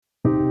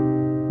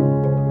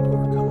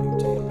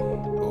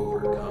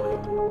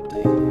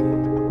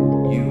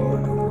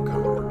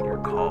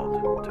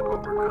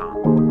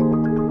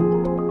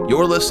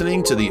You're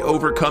listening to the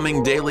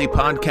Overcoming Daily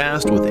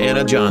podcast with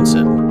Anna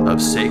Johnson of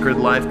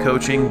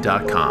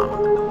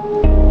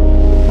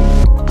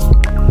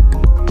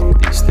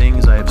sacredlifecoaching.com. These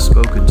things I have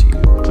spoken to you,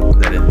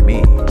 that in me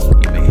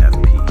you may have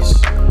peace.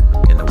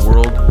 In the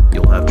world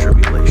you'll have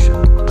tribulation,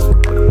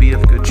 but be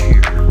of good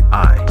cheer.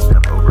 I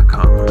have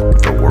overcome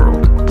the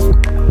world.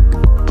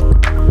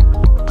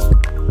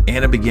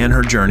 Anna began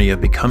her journey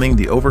of becoming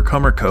the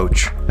Overcomer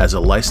Coach as a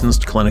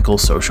licensed clinical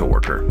social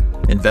worker,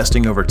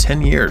 investing over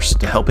 10 years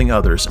to helping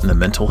others in the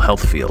mental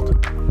health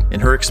field.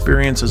 In her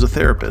experience as a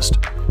therapist,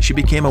 she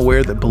became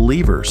aware that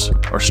believers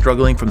are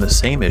struggling from the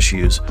same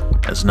issues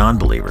as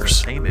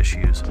non-believers.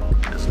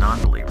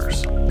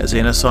 As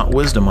Anna sought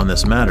wisdom on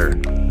this matter,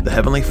 the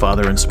Heavenly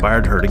Father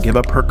inspired her to give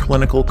up her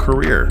clinical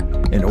career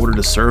in order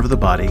to serve the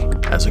body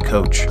as a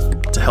coach,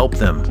 to help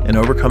them in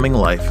overcoming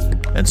life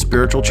and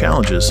spiritual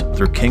challenges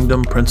through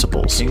kingdom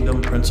principles.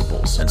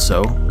 And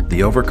so,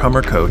 the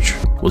Overcomer Coach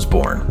was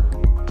born.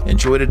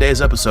 Enjoy today's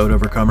episode,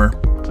 Overcomer.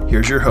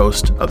 Here's your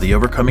host of the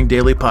Overcoming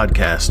Daily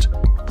podcast,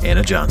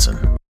 Anna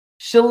Johnson.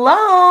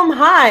 Shalom.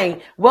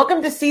 Hi.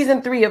 Welcome to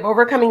season 3 of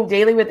Overcoming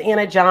Daily with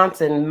Anna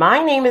Johnson.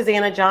 My name is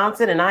Anna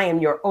Johnson and I am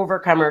your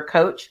Overcomer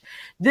Coach.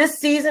 This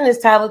season is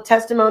titled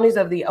Testimonies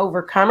of the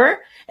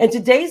Overcomer. And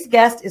today's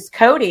guest is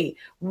Cody.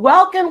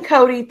 Welcome,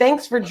 Cody.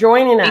 Thanks for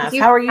joining us. Thank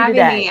you How are you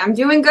today? I'm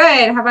doing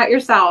good. How about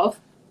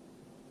yourself?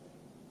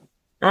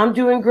 I'm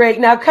doing great.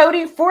 Now,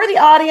 Cody, for the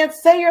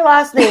audience, say your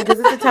last name because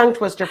it's a tongue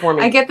twister for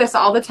me. I get this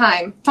all the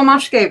time.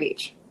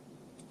 Tomaszkiewicz.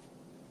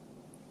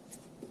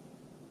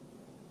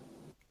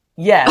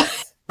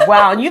 Yes.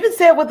 Wow. And you can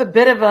say it with a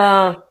bit of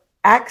a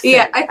accent.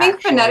 Yeah, I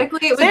think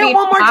phonetically it would say be it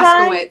one more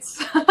time.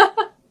 Tomaszkiewicz.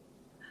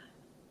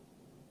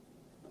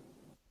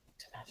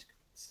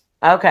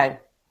 Okay.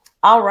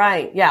 All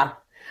right. Yeah.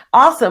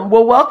 Awesome.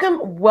 Well,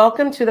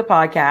 welcome to the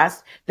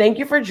podcast. Thank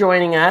you for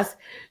joining us.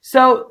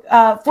 So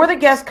for the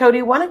guest,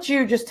 Cody, why don't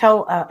you just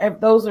tell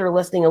those that are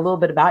listening a little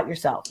bit about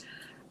yourself?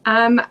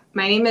 My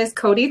name is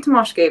Cody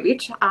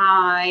Tomaszkiewicz.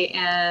 I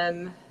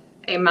am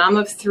a mom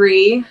of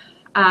 3.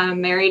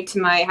 Married to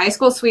my high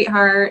school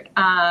sweetheart.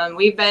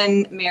 We've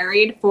been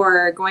married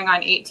for going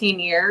on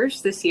 18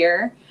 years this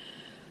year.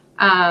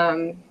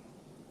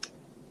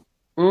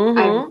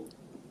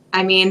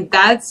 I mean,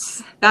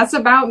 that's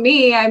about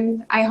me. I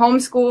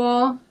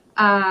homeschool.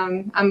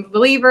 I'm a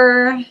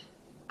believer.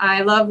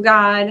 I love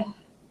God.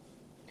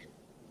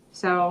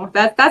 So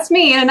that's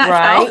me in a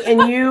nutshell. Right.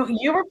 And you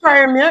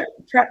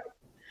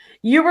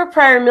were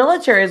prior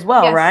military as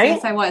well, yes, right?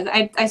 Yes, I was.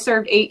 I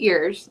served 8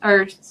 years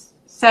or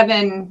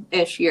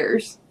 7-ish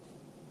years.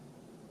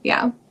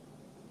 Yeah.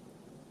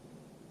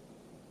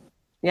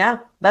 Yeah,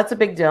 that's a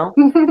big deal.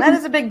 That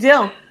is a big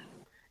deal.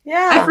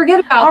 Yeah. I forget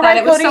about All that. right,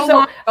 It was Cody, so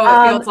long ago,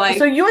 it feels like.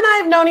 So you and I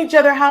have known each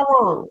other how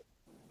long?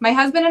 My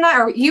husband and I,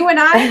 or you and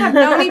I, have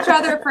known each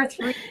other for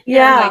 3 years,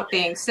 Yeah. I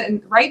think, so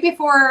right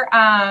before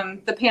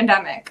the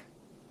pandemic.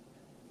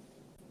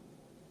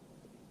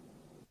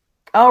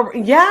 Oh,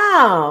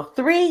 yeah.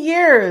 3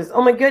 years.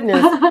 Oh, my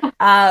goodness.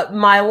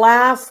 My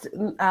last,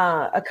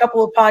 a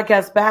couple of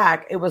podcasts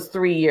back, it was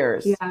 3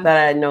 years that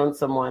I had known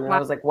someone. And wow. I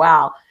was like,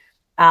 wow.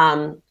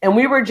 And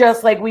we were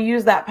just like, we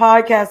used that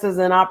podcast as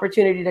an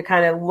opportunity to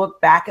kind of look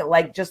back at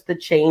like just the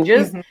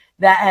changes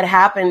that had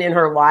happened in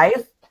her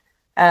life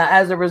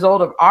as a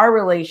result of our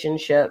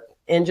relationship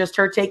and just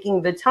her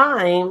taking the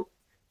time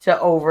to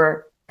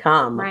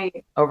overcome.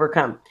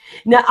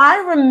 Now, I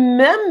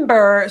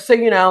remember,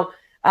 so,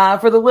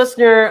 for the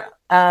listener,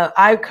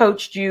 I've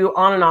coached you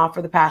on and off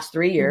for the past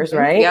 3 years,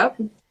 right? Yep.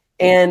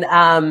 And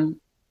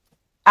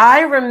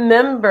I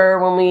remember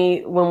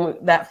when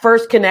that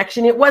first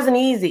connection, it wasn't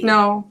easy.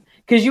 No.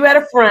 Because you had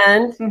a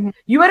friend.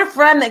 You had a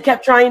friend that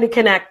kept trying to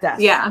connect us.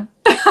 Yeah.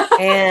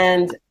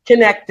 And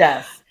connect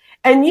us.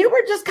 And you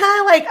were just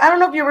kind of like, I don't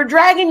know if you were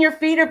dragging your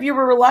feet or if you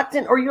were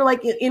reluctant or you're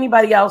like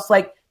anybody else,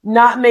 like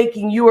not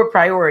making you a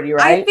priority,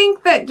 right? I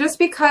think that just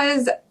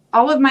because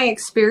all of my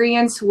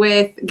experience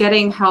with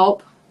getting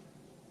help,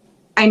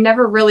 I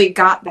never really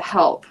got the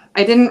help.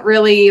 I didn't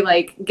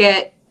really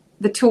get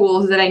the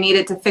tools that I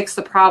needed to fix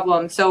the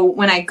problem. So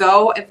when I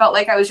go, it felt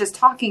like I was just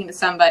talking to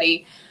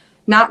somebody,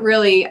 not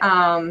really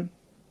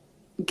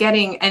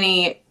getting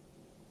any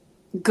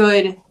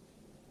good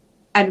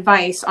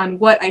advice on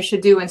what I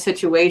should do in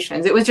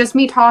situations. It was just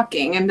me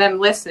talking and them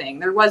listening.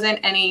 There wasn't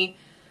any,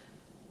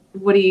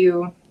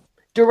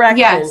 direction.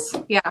 Yes.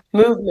 Yeah.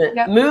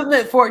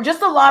 Movement for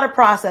just a lot of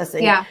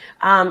processing. Yeah.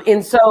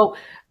 And so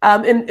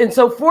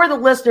for the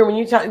listener,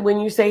 when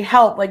you say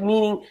help, like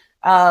meaning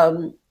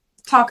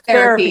talk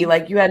therapy,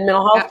 like you had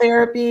mental health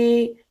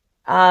therapy,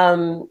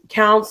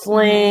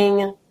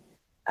 counseling,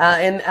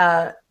 and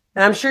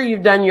I'm sure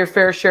you've done your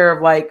fair share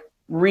of like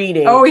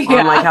reading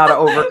on like how to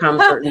overcome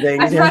certain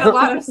things. I've read a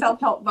lot of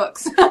self-help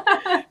books.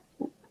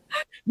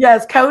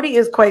 Yes, Cody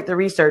is quite the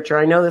researcher.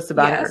 I know this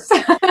about her.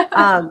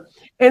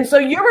 And so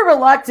you were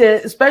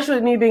reluctant, especially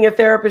with me being a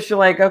therapist. You're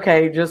like,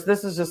 okay,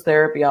 this is just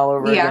therapy all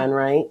over again,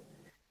 right?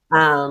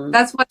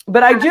 That's what.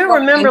 But I do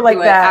remember like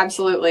that.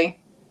 Absolutely.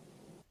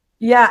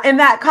 Yeah, and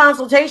that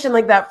consultation,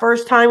 like that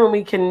first time when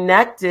we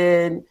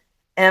connected,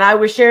 And I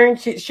was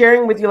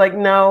sharing with you, like,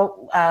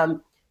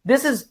 no,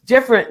 this is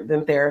different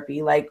than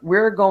therapy. Like,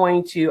 we're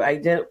going to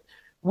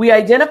we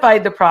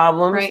identified the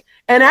problems. Right.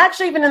 And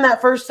actually, even in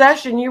that first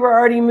session, you were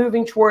already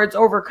moving towards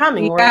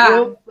overcoming, weren't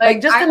you?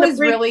 Like just I was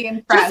really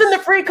impressed. Just in the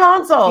free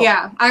consult.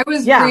 Yeah, I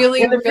was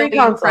really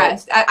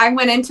impressed. I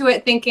went into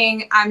it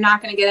thinking I'm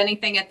not going to get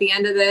anything at the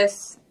end of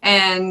this.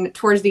 And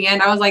towards the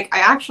end, I was like, I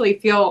actually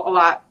feel a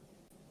lot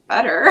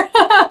better.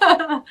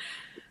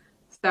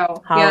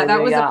 So, yeah,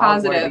 that was a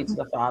positive. To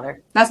the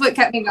Father. That's what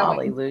kept me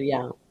going.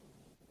 Hallelujah.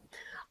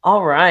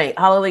 All right.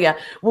 Hallelujah.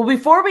 Well,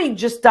 before we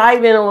just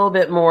dive in a little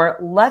bit more,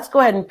 let's go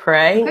ahead and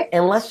pray. Okay.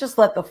 And let's just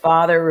let the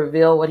Father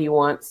reveal what he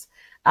wants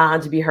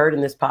to be heard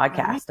in this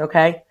podcast. Right.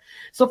 Okay.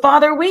 So,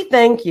 Father, we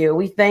thank you.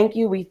 We thank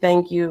you. We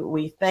thank you.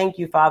 We thank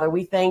you, Father.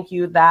 We thank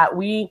you that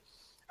we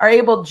are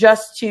able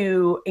just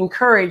to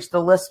encourage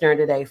the listener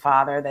today,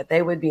 Father, that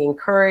they would be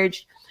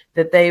encouraged,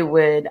 that they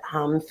would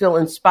feel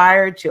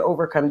inspired to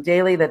overcome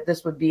daily, that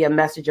this would be a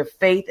message of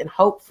faith and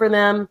hope for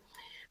them.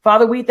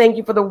 Father, we thank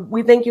you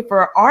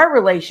for our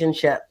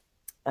relationship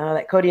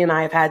that Cody and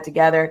I have had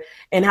together,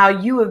 and how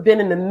you have been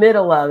in the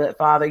middle of it,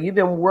 Father. You've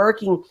been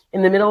working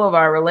in the middle of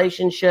our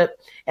relationship,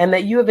 and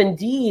that you have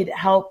indeed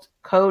helped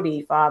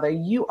Cody, Father.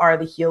 You are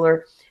the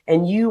healer,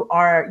 and you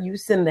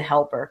send the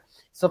helper.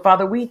 So,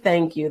 Father, we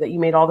thank you that you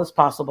made all this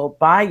possible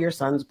by your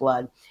Son's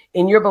blood.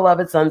 In your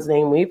beloved Son's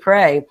name, we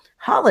pray.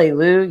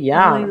 Hallelujah.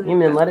 Hallelujah.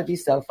 Amen. Let it be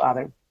so,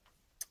 Father.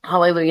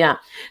 Hallelujah.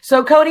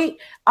 So, Cody,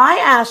 I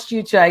asked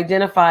you to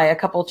identify a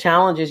couple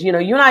challenges. You know,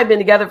 you and I have been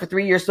together for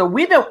 3 years, so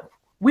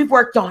we've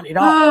worked on it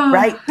all,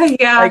 right?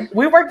 Yeah. Like,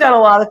 we worked on a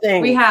lot of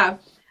things. We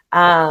have.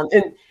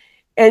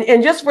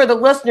 And just for the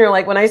listener,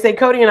 like when I say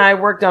Cody and I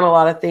worked on a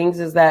lot of things,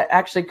 is that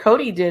actually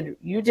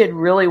you did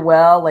really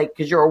well, like,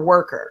 because you're a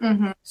worker.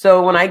 Mm-hmm.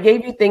 So when I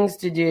gave you things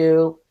to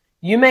do,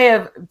 you may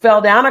have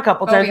fell down a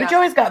couple times, but you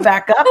always got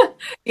back up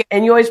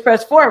and you always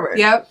pressed forward.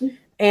 Yep.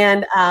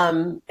 And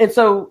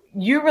so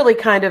you really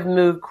kind of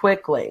moved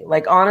quickly.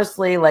 Like,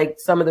 honestly, like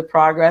some of the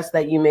progress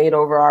that you made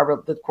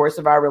over the course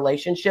of our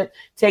relationship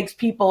takes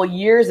people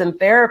years in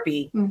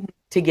therapy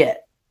to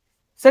get.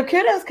 So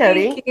kudos,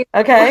 Cody.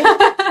 Okay.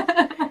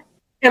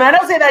 And I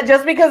don't say that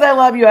just because I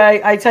love you.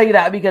 I tell you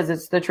that because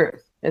it's the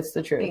truth. It's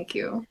the truth. Thank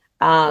you.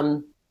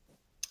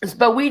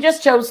 But we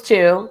just chose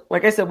to,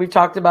 like I said, we've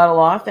talked about a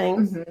lot of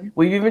things. Mm-hmm.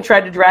 We've even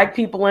tried to drag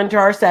people into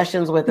our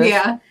sessions with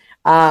us.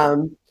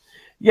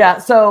 Yeah.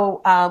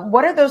 So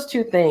what are those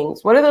two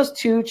things? What are those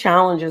two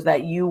challenges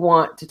that you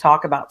want to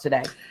talk about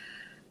today?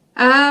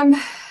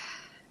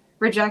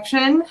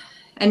 Rejection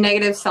and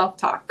negative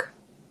self-talk.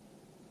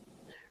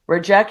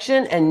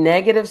 Rejection and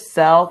negative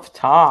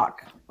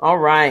self-talk. All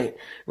right.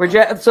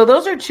 So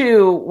those are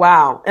two.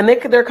 Wow. And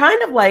they're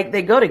kind of like,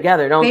 they go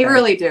together, don't they? They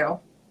really do.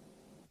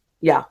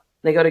 Yeah.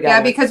 They go together.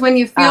 Yeah. Because when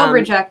you feel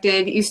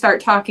rejected, you start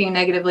talking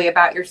negatively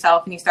about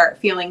yourself and you start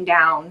feeling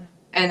down.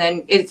 And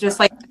then it's just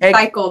like a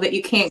cycle that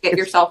you can't get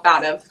yourself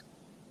out of.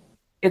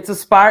 It's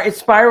it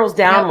spirals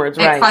downwards,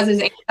 right? It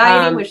causes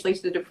anxiety, which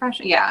leads to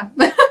depression. Yeah.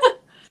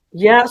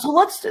 Yeah. So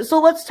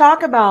let's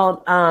talk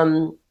about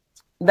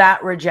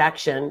that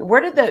rejection.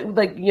 Where did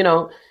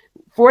that,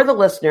 for the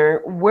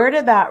listener, where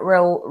did that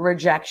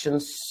rejection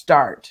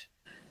start?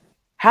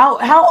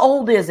 How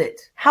old is it?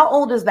 How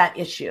old is that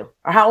issue,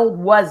 or how old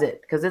was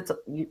it? Because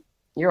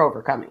you're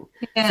overcoming.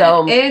 Yeah,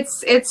 so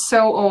it's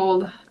so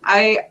old.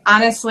 I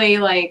honestly,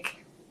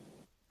 like,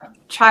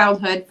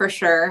 childhood for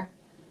sure.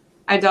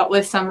 I dealt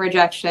with some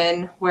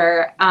rejection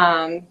where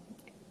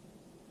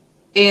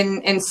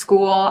in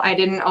school I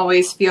didn't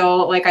always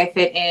feel like I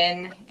fit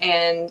in,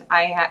 and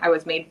I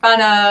was made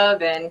fun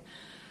of, and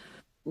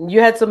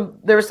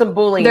there was some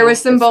bullying. There was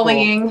some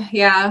bullying, school.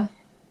 Yeah.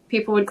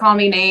 People would call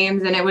me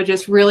names, and it would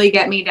just really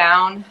get me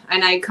down.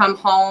 And I'd come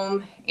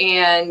home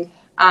and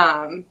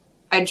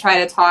I'd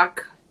try to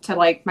talk to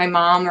like my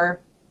mom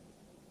or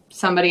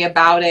somebody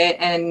about it,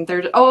 and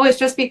it's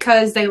just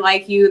because they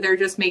like you, they're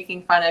just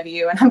making fun of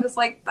you. And I'm just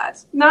like,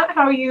 that's not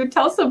how you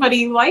tell somebody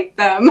you like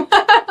them.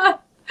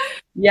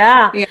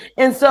 Yeah.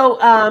 And so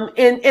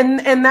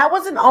and that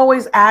wasn't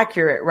always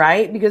accurate,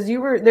 right? Because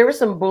there was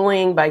some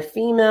bullying by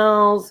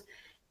females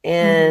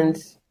and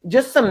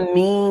just some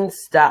mean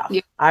stuff.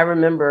 Yeah. I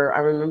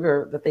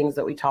remember the things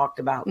that we talked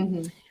about.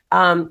 Mm-hmm.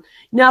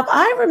 Now if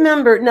I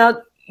remember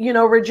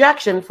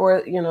rejection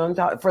for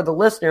the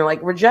listener,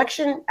 like,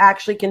 rejection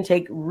actually can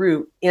take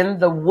root in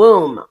the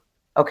womb.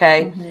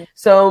 Okay. Mm-hmm.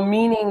 So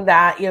meaning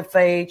that if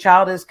a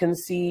child is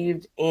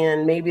conceived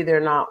and maybe they're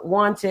not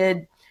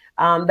wanted,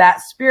 that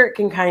spirit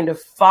can kind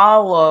of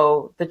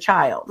follow the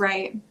child.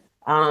 Right.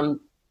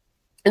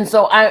 And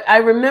so I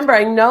remember,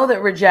 I know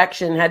that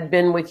rejection had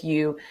been with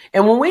you.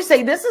 And when we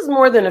say this is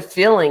more than a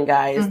feeling,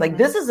 guys, like,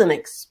 this is an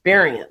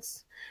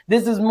experience.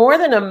 This is more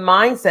than a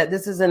mindset.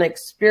 This is an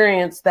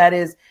experience that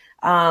is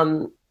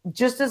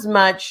just as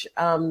much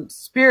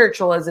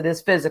spiritual as it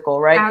is physical,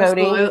 right,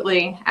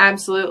 Cody?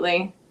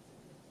 Absolutely.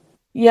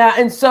 Yeah.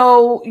 And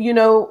so,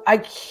 I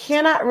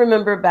cannot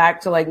remember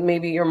back to like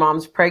maybe your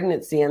mom's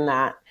pregnancy and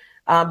that.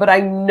 But I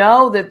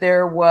know that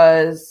there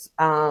was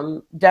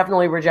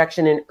definitely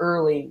rejection in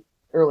early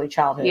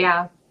childhood.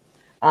 Yeah.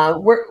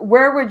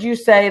 Where would you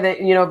say that,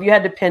 if you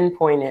had to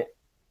pinpoint it?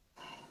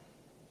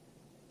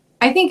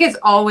 I think it's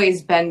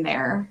always been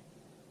there.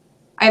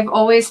 I've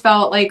always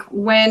felt like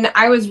when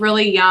I was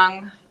really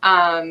young,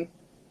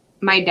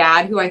 my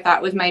dad, who I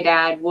thought was my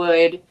dad,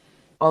 would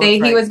say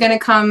he was going to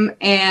come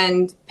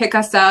and pick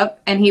us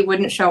up, and he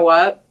wouldn't show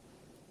up.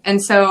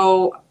 And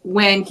so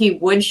when he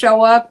would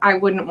show up, I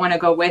wouldn't want to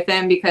go with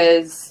him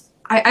because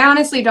I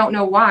honestly don't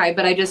know why,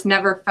 but I just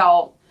never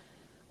felt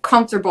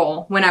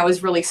comfortable when I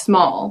was really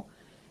small.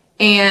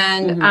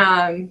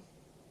 And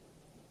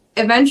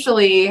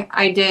eventually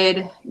I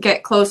did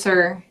get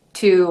closer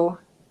to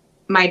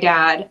my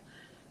dad,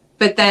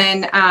 but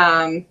then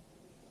I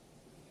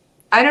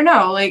don't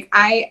know, like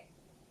I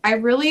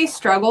really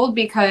struggled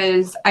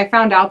because I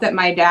found out that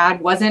my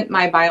dad wasn't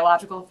my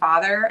biological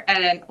father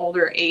at an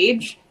older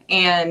age.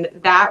 And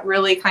that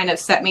really kind of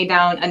set me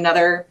down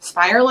another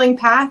spiraling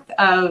path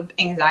of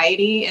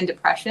anxiety and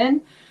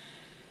depression.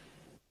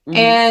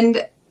 And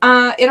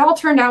it all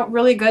turned out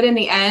really good in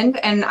the end.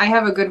 And I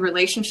have a good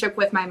relationship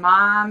with my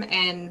mom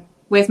and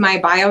with my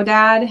bio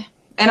dad.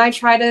 And I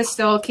try to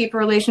still keep a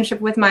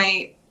relationship with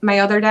my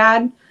other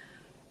dad.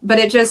 But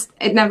I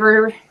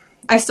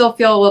still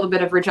feel a little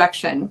bit of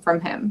rejection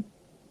from him.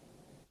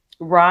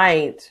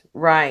 Right.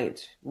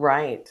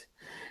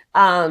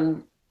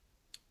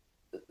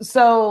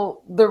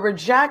 So the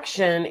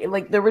rejection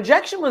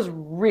was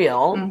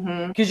real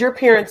because your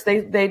parents,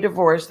 they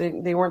divorced,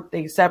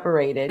 they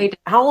separated.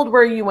 How old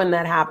were you when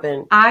that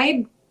happened?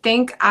 I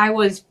think I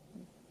was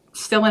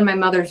still in my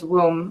mother's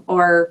womb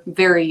or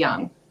very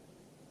young.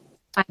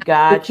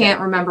 Gotcha. I can't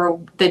remember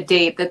the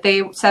date that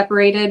they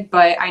separated,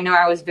 but I know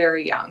I was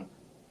very young.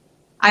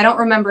 I don't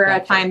remember a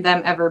time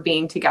them ever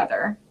being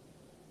together.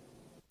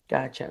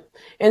 Gotcha.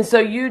 And so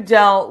you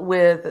dealt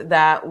with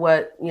that,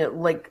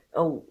 like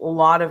a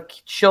lot of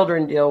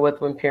children deal with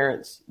when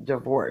parents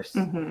divorce.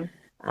 And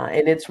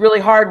it's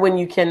really hard when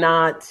you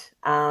cannot,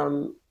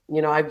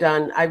 I've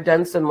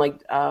done some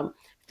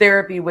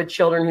therapy with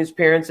children whose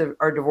parents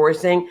are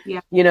divorcing,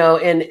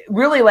 and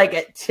really like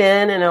at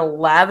 10 and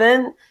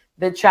 11,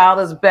 the child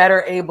is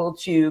better able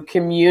to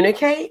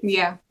communicate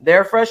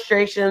their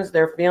frustrations,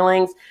 their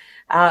feelings.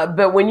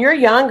 But when you're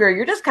younger,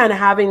 you're just kind of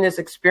having this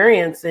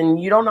experience and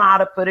you don't know how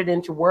to put it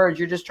into words.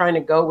 You're just trying to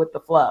go with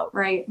the flow.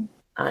 Right.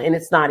 And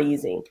it's not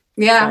easy.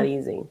 Yeah. It's not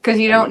easy. Because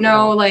you don't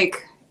know,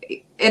 like,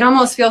 it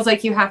almost feels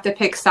like you have to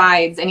pick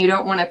sides and you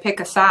don't want to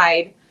pick a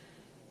side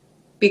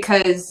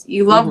because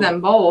you love them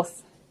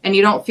both and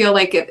you don't feel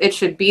like it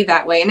should be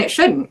that way. And it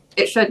shouldn't.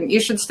 You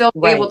should still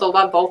be able to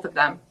love both of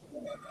them.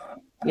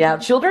 Yeah,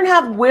 children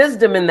have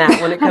wisdom in that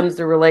when it comes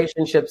to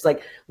relationships,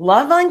 like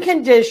love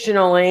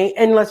unconditionally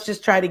and let's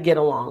just try to get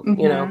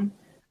along,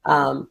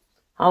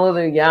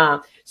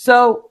 hallelujah.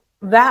 So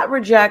that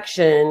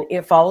rejection,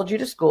 it followed you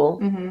to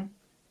school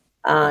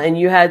and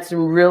you had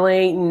some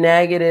really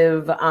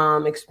negative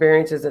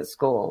experiences at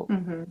school,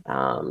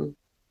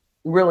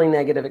 really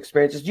negative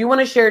experiences. Do you want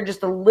to share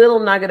just a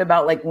little nugget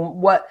about like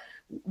what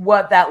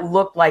that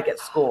looked like at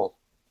school?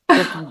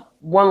 Just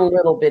one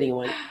little bitty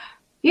one.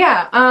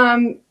 Yeah.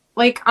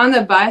 Like on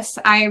the bus,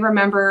 I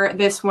remember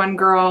this one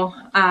girl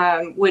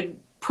would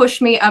push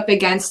me up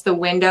against the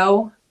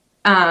window,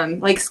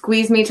 like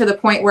squeeze me to the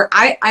point where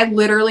I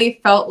literally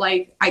felt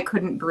like I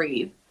couldn't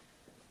breathe.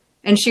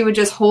 And she would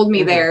just hold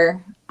me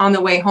there on the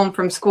way home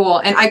from school.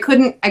 And I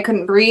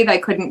couldn't breathe. I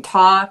couldn't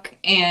talk.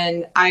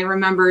 And I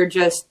remember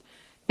just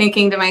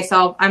thinking to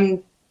myself,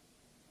 I'm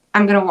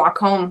going to walk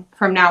home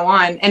from now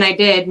on. And I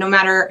did. No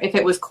matter if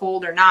it was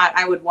cold or not,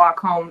 I would walk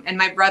home. And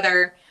my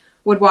brother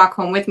would walk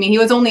home with me. He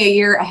was only a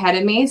year ahead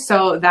of me,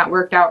 so that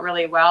worked out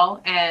really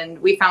well.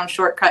 And we found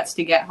shortcuts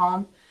to get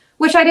home,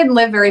 which I didn't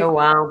live very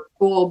far from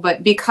school,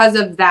 but because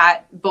of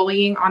that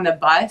bullying on the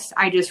bus,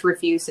 I just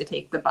refused to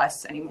take the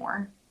bus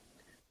anymore.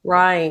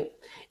 Right.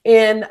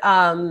 And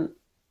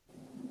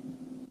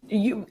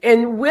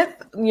with,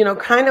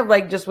 kind of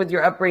like just with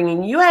your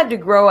upbringing, you had to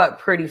grow up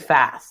pretty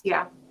fast.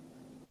 Yeah.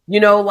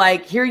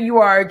 Like here you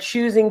are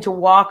choosing to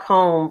walk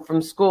home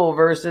from school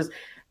versus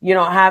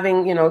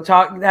having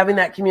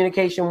that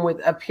communication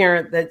with a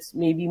parent that's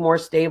maybe more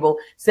stable,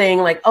 saying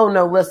like, oh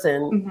no,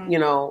 listen,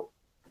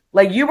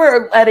 like you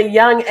were at a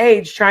young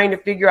age trying to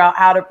figure out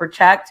how to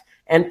protect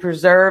and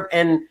preserve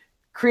and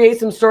create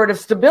some sort of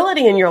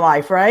stability in your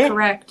life, right?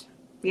 Correct.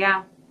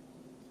 Yeah.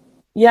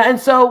 Yeah. And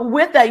so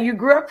with that, you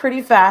grew up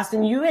pretty fast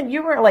and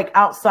you were like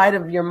outside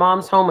of your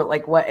mom's home at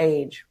like what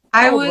age?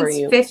 I was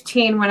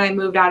 15 when I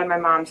moved out of my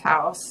mom's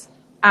house.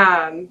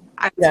 I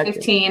was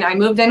 15. I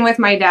moved in with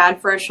my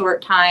dad for a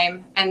short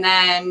time. And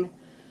then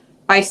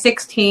by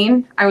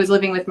 16, I was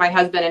living with my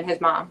husband and his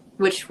mom,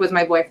 which was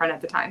my boyfriend at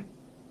the time.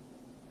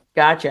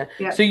 Gotcha.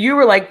 Yep. So you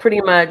were like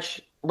pretty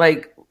much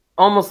like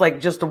almost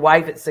like just a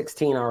wife at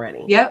 16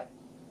 already. Yep.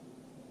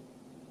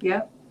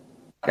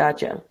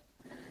 Gotcha.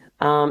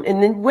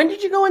 And then when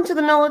did you go into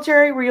the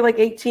military? Were you like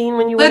 18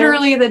 when you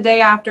Literally the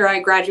day after I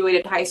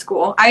graduated high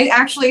school. I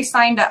actually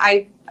signed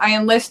I I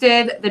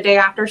enlisted the day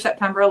after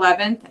September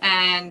 11th,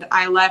 and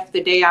I left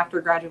the day after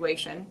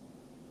graduation.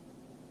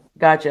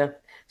 Gotcha.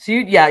 So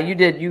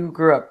you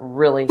grew up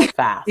really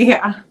fast.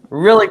 Yeah.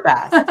 Really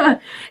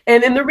fast.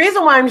 and the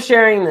reason why I'm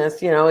sharing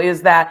this,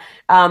 is that,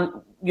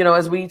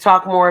 as we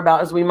talk more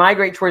about, as we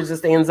migrate towards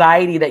this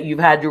anxiety that you've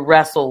had to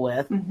wrestle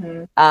with,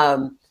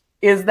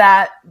 is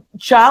that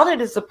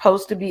childhood is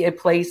supposed to be a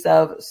place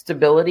of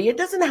stability. It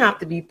doesn't have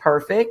to be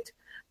perfect,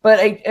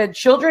 but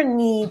children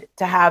need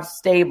to have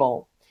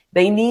stable.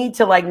 They need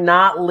to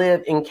not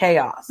live in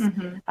chaos.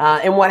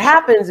 And what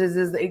happens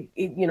is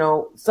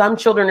some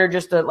children are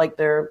just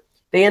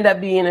they end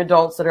up being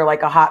adults that are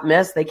like a hot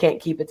mess. They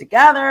can't keep it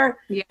together.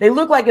 Yeah. They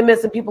look like a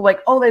mess, and people are like,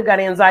 oh, they've got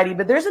anxiety.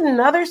 But there's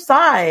another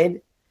side.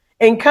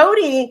 And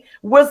Cody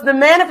was the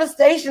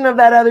manifestation of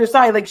that other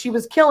side. Like, she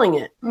was killing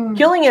it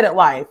at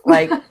life.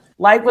 Like,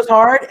 life was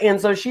hard. And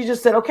so she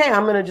just said, okay,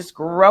 I'm going to just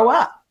grow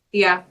up.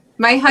 Yeah.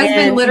 My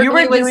husband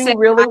literally would say,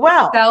 really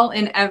well. Excel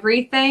in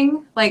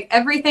everything. Like,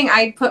 everything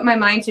I put my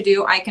mind to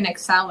do, I can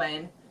excel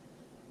in.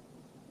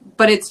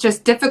 But it's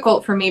just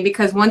difficult for me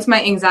because once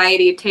my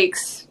anxiety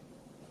takes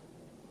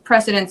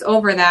precedence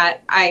over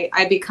that,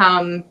 I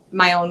become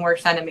my own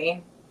worst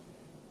enemy.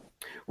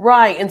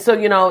 Right. And so,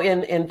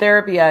 in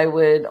therapy, I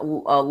would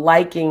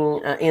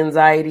liken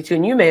anxiety to,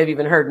 and you may have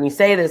even heard me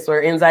say this,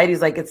 where anxiety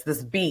is like, it's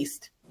this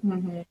beast.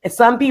 And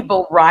some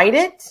people ride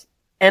it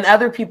and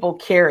other people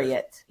carry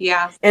it.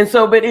 Yeah. And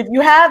so, but if you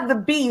have the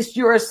beast,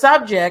 you're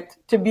subject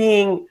to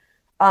being,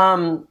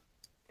 having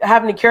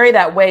to carry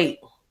that weight.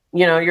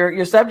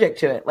 You're subject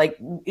to it. Like,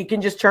 it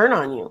can just turn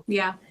on you.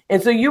 Yeah.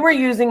 And so you were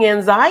using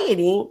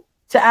anxiety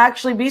to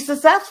actually be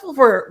successful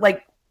for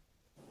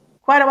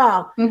quite a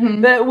while.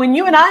 But when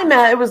you and I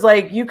met, it was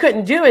like you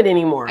couldn't do it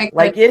anymore.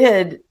 Like it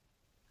had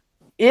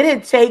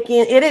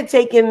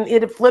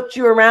flipped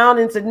you around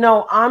and said,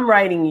 no, I'm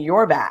riding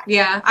your back.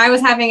 Yeah. I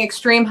was having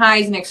extreme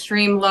highs and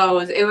extreme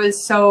lows. It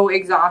was so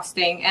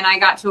exhausting. And I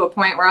got to a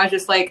point where I was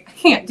just like, I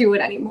can't do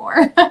it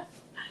anymore.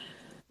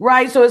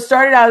 Right. So it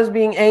started out as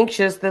being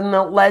anxious, then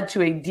that led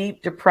to a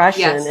deep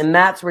depression. Yes. And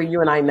that's where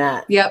you and I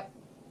met. Yep.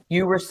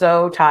 You were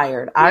so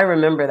tired. Yep. I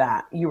remember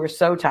that. You were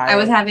so tired. I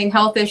was having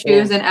health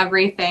issues and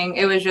everything.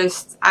 It was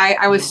just,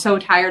 I was so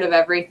tired of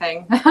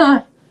everything.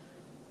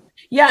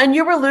 Yeah. And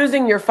you were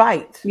losing your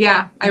fight.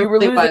 Yeah. You were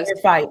losing your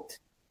fight.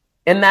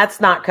 And that's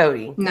not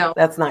Cody. No.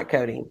 That's not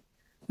Cody.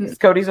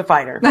 Cody's a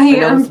fighter. I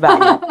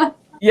am.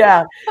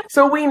 Yeah.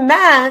 So we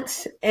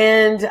met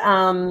and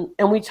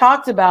we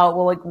talked about,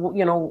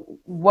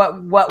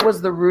 what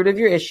was the root of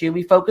your issue?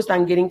 We focused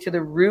on getting to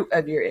the root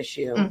of your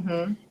issue.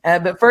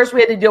 But first we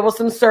had to deal with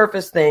some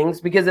surface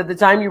things because at the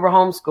time you were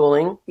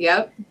homeschooling.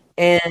 Yep.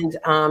 And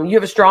you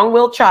have a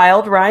strong-willed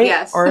child, right?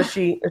 Yes. Or is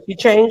she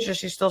changed? Or is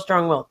she still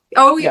strong-willed?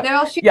 Oh, yeah.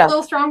 No, she's a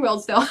little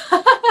strong-willed still.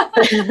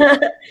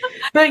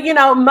 But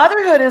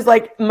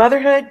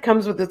motherhood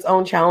comes with its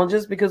own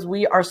challenges because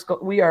we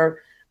are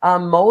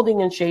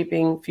molding and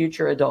shaping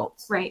future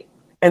adults. Right.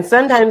 And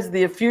sometimes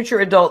the future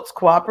adults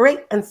cooperate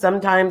and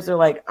sometimes they're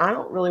like, I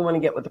don't really want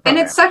to get with the program.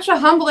 And it's such a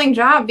humbling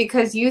job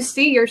because you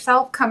see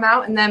yourself come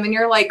out in them and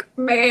you're like,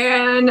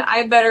 man,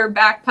 I better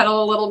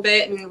backpedal a little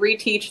bit and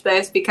reteach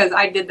this because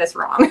I did this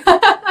wrong.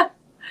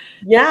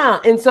 Yeah.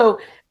 And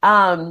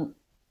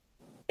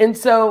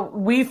so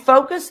we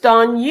focused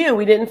on you.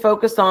 We didn't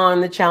focus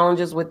on the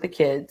challenges with the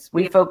kids.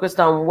 We focused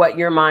on what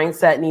your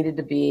mindset needed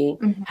to be,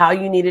 how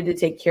you needed to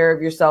take care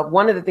of yourself.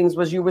 One of the things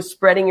was you were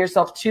spreading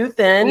yourself too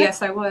thin.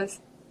 Yes, I was.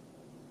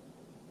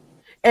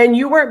 And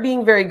you weren't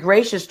being very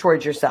gracious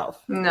towards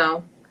yourself.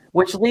 No.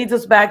 Which leads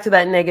us back to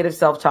that negative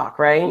self-talk,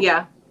 right?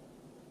 Yeah.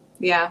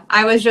 Yeah.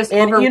 I was just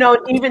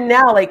even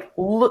now, like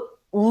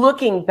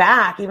looking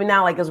back, even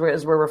now, like as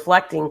we're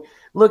reflecting,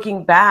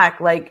 looking back,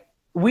 like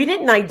we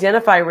didn't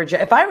identify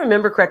if I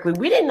remember correctly,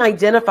 we didn't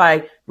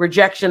identify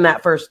rejection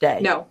that first day.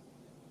 No,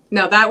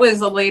 that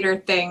was a later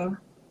thing,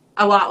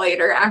 a lot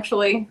later,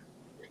 actually.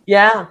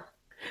 Yeah.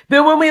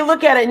 But when we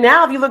look at it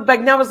now, if you look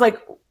back now, it's like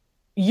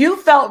you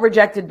felt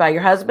rejected by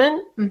your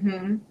husband,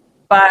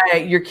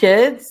 by your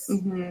kids,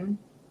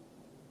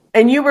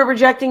 and you were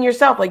rejecting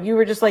yourself. Like you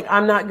were just like,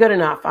 I'm not good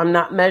enough. I'm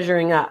not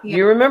measuring up. Yeah.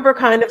 You remember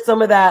kind of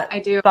some of that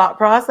thought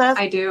process?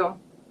 I do.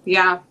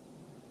 Yeah.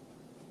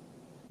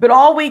 But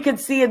all we could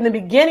see in the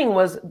beginning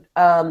was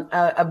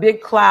a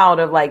big cloud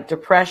of like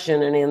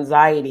depression and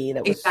anxiety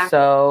that was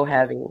so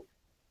heavy.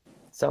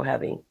 So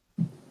heavy.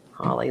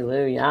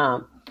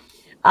 Hallelujah.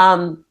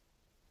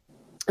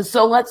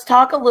 So let's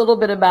talk a little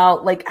bit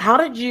about like, how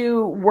did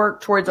you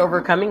work towards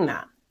overcoming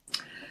that?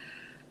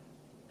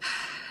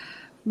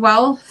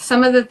 Well,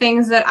 some of the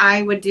things that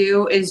I would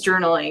do is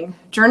journaling.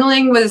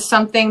 Journaling was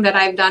something that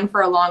I've done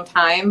for a long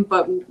time,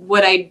 but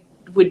what I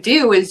would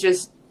do is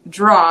just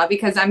draw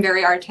because I'm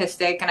very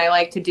artistic and I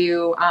like to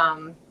do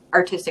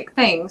artistic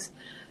things.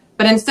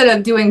 But instead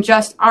of doing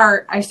just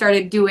art, I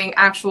started doing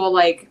actual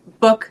like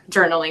book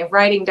journaling,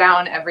 writing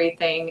down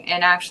everything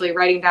and actually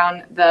writing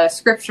down the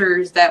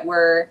scriptures that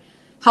were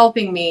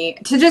helping me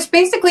to just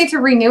basically to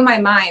renew my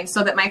mind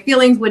so that my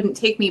feelings wouldn't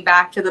take me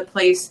back to the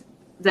place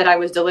that I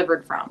was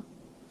delivered from.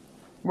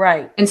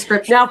 Right. In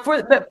scripture. Now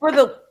for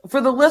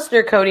the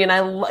listener, Cody,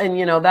 and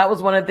you know, that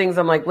was one of the things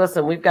I'm like,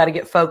 listen, we've got to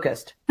get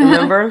focused.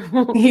 Remember?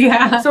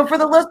 Yeah. So for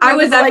the listener, I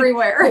was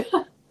everywhere.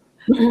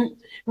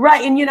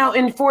 Right. And you know,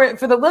 and for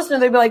the listener,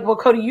 they'd be like, well,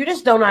 Cody, you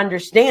just don't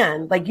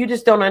understand. Like, you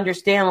just don't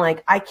understand.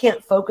 Like, I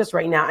can't focus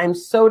right now. I'm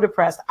so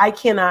depressed. I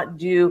cannot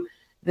do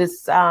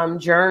this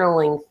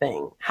journaling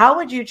thing. How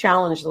would you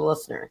challenge the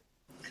listener?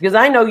 Because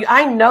I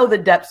know the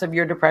depths of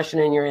your depression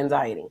and your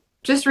anxiety.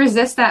 Just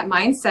resist that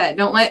mindset.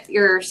 Don't let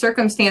your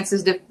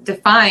circumstances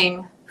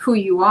define who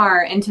you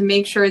are, and to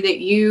make sure that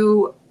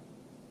you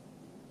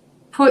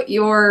put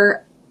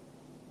your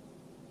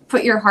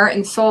heart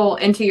and soul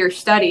into your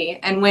study.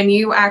 And when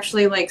you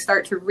actually like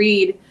start to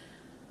read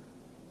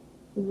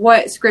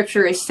what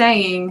scripture is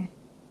saying,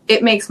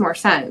 it makes more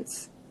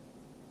sense.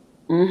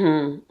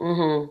 Mm-hmm.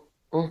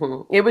 Mm-hmm.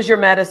 Mm-hmm. It was your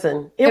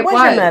medicine. It was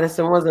your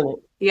medicine, wasn't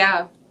it?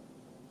 Yeah.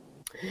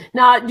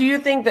 Now, do you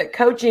think that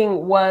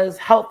coaching was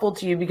helpful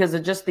to you because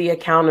of just the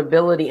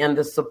accountability and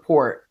the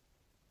support?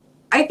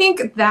 I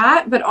think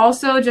that, but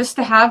also just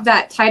to have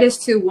that Titus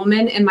 2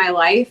 woman in my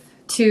life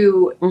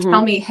to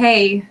tell me,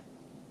 hey,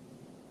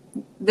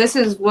 this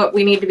is what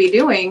we need to be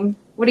doing.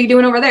 What are you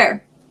doing over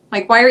there?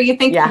 Like, why are you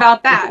thinking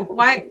about that?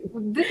 Why?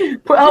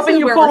 Helping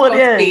you pull it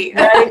in,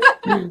 right?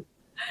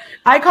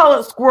 I call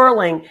it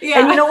squirreling. Yeah.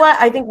 And you know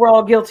what? I think we're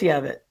all guilty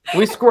of it.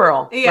 We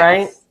squirrel,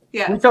 right?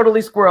 Yeah. We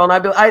totally squirrel.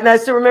 And I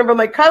still remember, I'm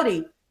like,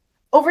 Cody,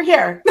 over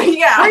here.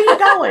 Yeah. Where are you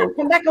going?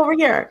 Come back over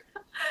here.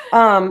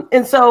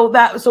 And so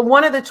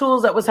one of the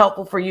tools that was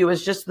helpful for you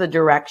is just the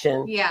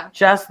direction. Yeah.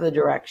 Just the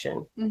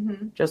direction.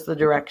 Mm-hmm. Just the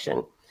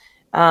direction.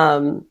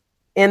 And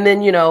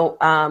then, you know,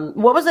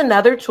 what was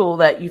another tool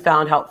that you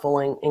found helpful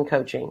in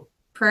coaching?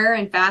 Prayer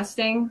and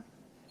fasting.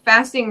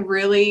 Fasting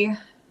really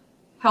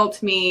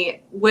helped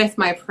me with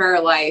my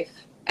prayer life.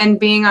 And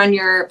being on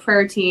your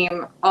prayer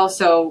team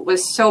also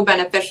was so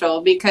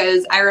beneficial,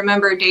 because I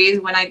remember days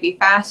when I'd be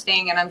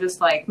fasting and I'm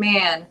just like,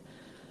 man,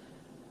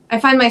 I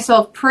find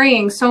myself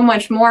praying so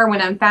much more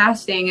when I'm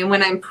fasting. And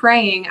when I'm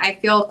praying, I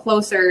feel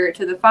closer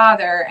to the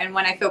Father. And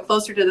when I feel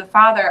closer to the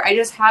Father, I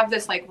just have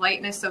this like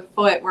lightness of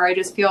foot where I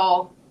just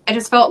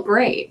felt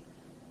great.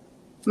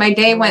 My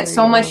day went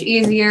so much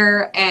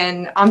easier.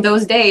 And on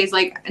those days,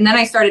 and then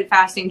I started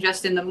fasting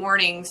just in the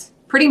mornings,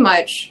 pretty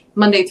much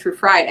Monday through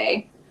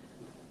Friday.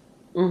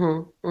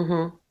 Mm-hmm.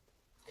 Mm-hmm.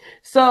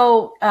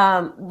 So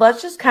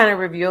let's just kind of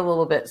review a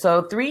little bit.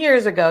 So 3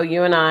 years ago,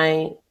 you and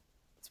I,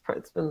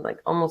 it's been like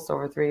almost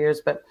over 3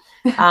 years, but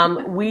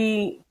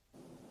we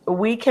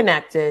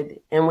connected.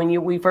 And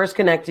when we first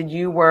connected,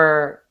 you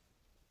were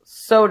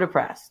so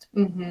depressed,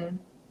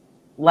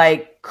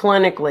 like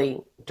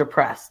clinically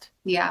depressed.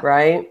 Yeah.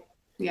 Right.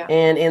 Yeah.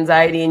 And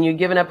anxiety, and you'd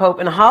given up hope.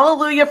 And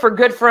hallelujah for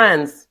good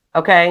friends.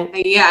 Okay.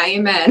 Yeah.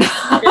 Amen.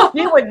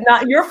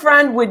 Your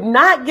friend would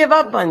not give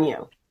up on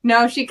you.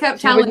 No, she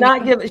kept telling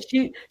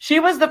me. She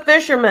was the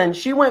fisherman.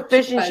 She went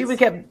fishing. She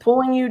kept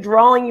pulling you,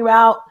 drawing you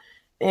out,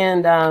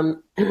 and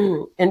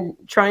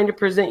trying to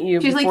present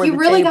you. She's like, you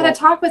really got to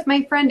talk with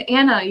my friend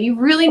Anna. You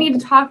really need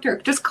to talk to her.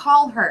 Just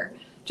call her.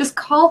 Just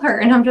call her.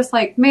 And I'm just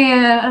like,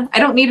 man, I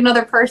don't need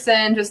another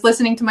person just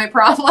listening to my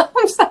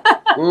problems.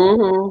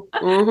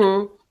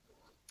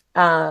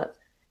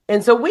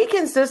 And so we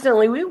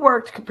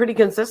worked pretty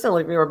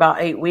consistently for about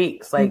 8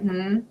 weeks, like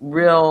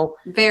real.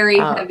 Very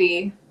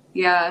heavy.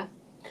 Yeah.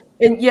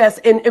 And yes.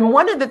 And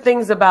one of the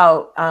things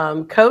about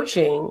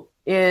coaching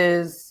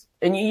is,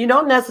 and you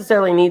don't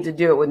necessarily need to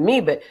do it with me,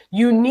 but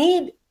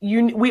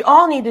we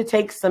all need to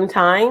take some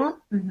time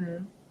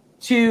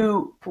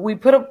we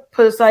put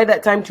aside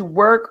that time to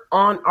work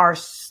on our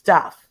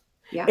stuff.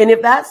 Yeah. And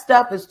if that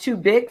stuff is too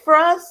big for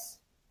us,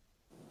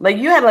 like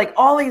you had like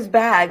all these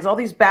bags, all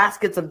these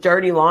baskets of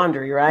dirty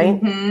laundry,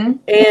 right? And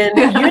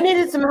you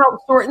needed some help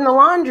sorting the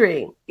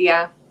laundry.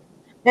 Yeah.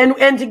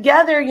 And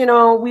together, you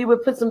know, we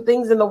would put some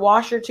things in the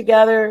washer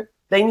together.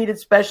 They needed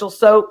special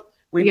soap.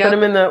 We put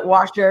them in the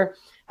washer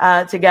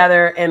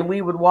together, and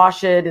we would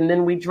wash it, and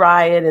then we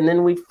dry it, and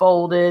then we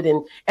fold it.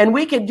 And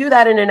we could do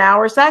that in an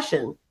hour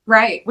session.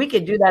 Right. We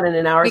could do that in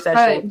an hour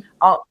session.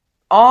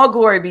 All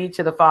glory be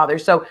to the Father.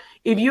 So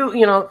if you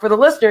know, for the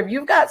listener, if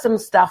you've got some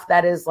stuff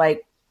that is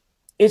like,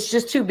 it's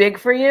just too big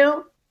for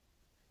you.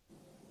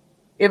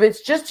 If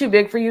it's just too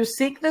big for you,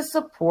 seek the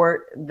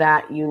support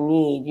that you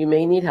need. You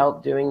may need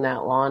help doing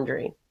that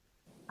laundry.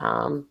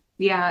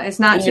 Yeah, it's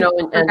not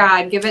for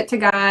God. Give it to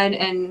God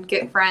and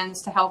get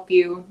friends to help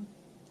you.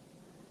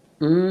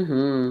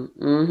 And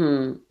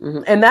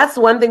that's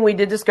one thing we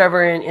did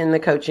discover in the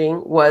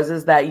coaching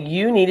is that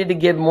you needed to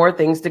give more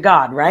things to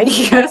God, right?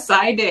 Yes,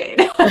 I did.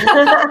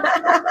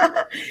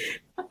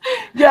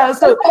 Yeah.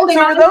 So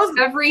for those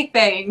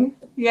everything.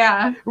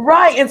 Yeah.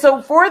 Right. And so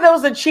for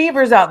those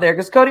achievers out there,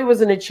 because Cody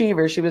was an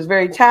achiever, she was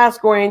very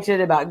task oriented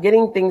about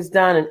getting things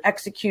done and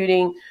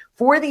executing.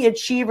 For the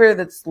achiever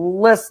that's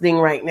listening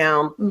right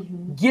now,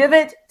 give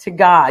it to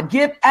God.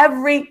 Give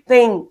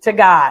everything to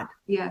God.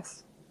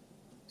 Yes.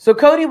 So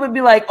Cody would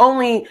be like,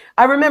 I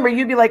remember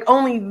you'd be like,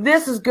 only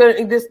this is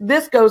good.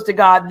 This goes to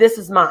God. This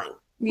is mine.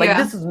 Like,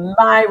 this is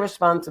my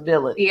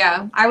responsibility.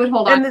 Yeah, I would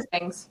hold on to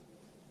things.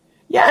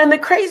 Yeah, and the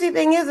crazy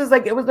thing is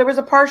like there was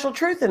a partial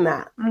truth in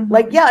that.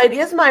 Like, yeah, it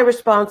is my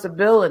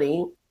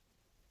responsibility.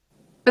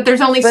 But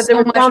there's only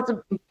so much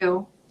you can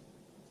do.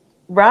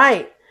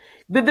 Right.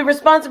 But the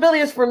responsibility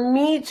is for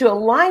me to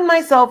align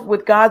myself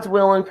with God's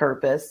will and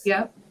purpose.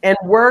 Yep. And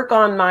work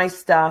on my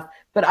stuff.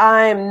 But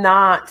I'm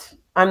not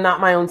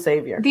my own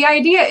savior. The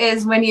idea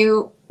is when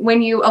you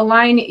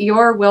align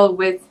your will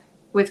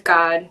with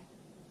God,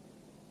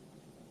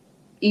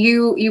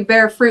 you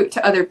bear fruit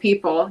to other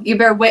people. You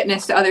bear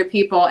witness to other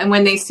people. And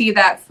when they see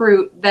that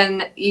fruit,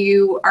 then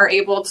you are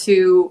able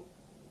to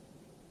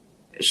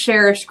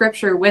share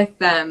scripture with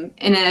them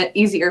in an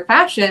easier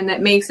fashion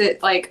that makes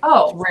it like,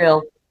 oh, it's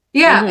real.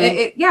 Yeah.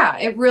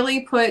 It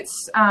really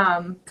puts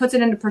it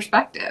into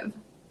perspective.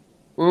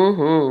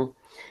 Mm-hmm.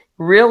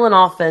 Real and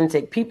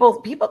authentic. People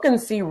can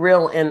see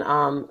real and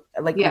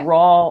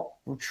raw,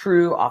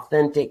 true,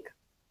 authentic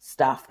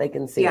stuff. They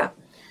can see it.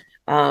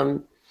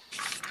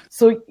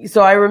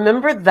 So I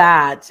remember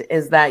that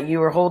is that you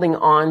were holding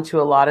on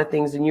to a lot of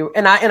things,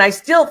 and I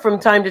still from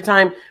time to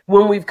time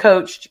when we've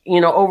coached,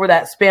 over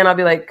that span, I'll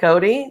be like,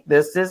 Cody,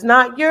 this is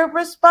not your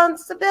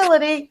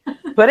responsibility.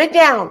 Put it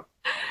down.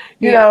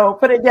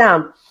 Put it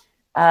down.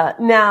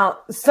 Now,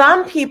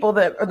 some people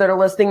that are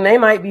listening, they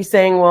might be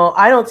saying, well,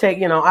 I don't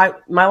take,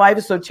 my life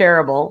is so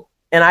terrible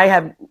and I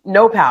have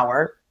no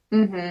power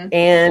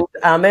and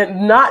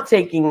not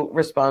taking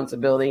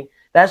responsibility.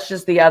 That's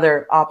just the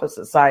other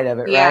opposite side of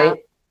it, right?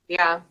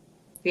 Yeah.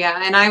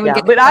 And I would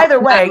get but either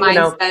way, that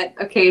mindset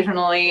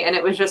occasionally. And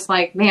it was just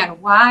like, man,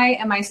 why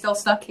am I still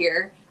stuck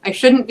here? I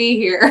shouldn't be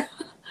here.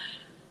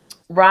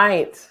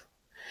 Right.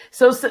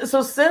 So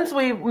since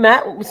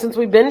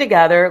we've been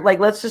together, like,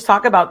 let's just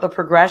talk about the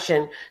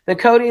progression. The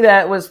Cody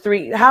that was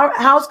 3,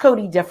 how's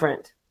Cody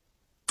different?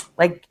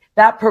 Like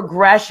that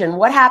progression,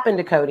 what happened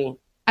to Cody?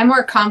 I'm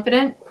more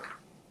confident.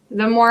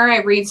 The more I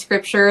read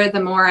scripture,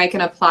 the more I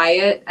can apply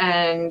it.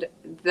 And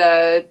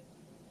the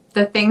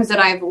things that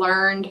I've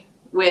learned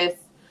with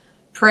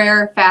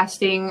prayer,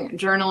 fasting,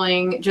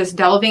 journaling, just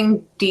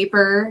delving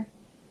deeper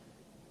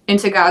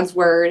into God's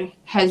word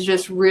has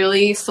just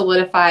really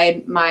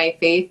solidified my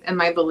faith and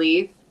my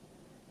belief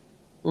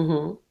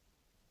to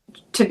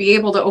be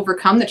able to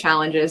overcome the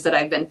challenges that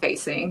I've been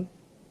facing.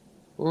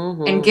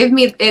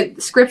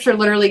 And scripture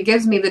literally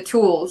gives me the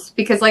tools,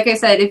 because like I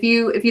said, if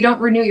you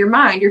don't renew your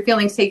mind, your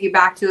feelings take you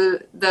back to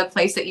the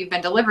place that you've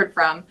been delivered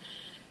from.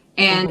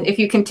 And if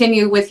you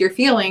continue with your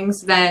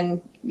feelings, then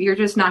you're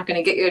just not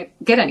going to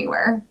get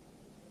anywhere.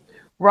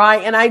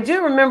 Right. And I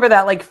do remember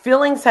that, like,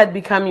 feelings had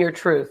become your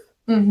truth.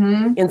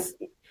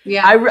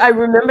 Yeah. I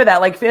remember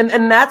that, like,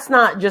 and that's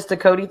not just a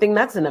Cody thing.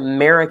 That's an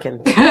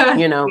American thing,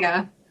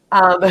 Yeah.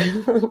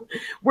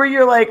 Where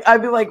you're like,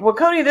 I'd be like, well,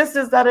 Cody, this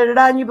is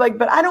da-da-da-da. And you'd be like,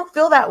 but I don't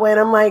feel that way.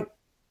 And I'm like,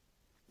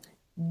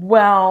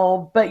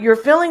 well, but your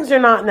feelings are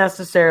not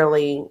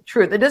necessarily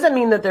truth. It doesn't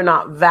mean that they're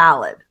not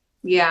valid.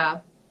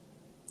 Yeah.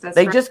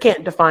 They just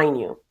can't define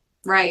you.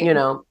 Right.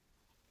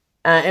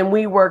 And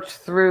we worked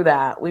through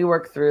that.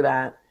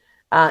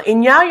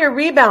 And now your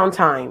rebound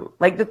time,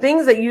 like the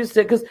things that used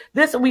to, because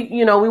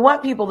we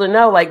want people to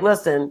know, like,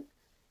 listen,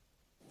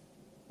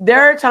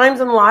 there are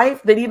times in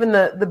life that even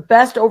the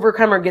best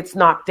overcomer gets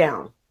knocked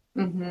down.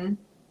 And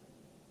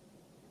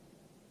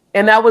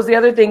that was the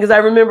other thing, because I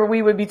remember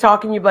we would be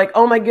talking, you'd be like,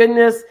 oh my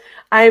goodness,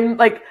 I'm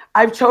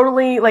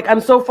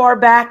so far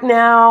back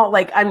now.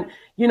 Like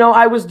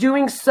I was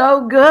doing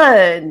so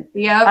good.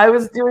 Yeah. I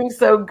was doing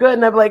so good.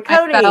 And I'd be like,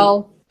 Cody.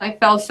 I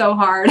fell so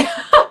hard.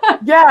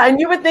 Yeah. And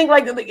you would think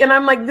and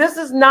I'm like, this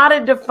is not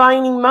a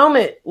defining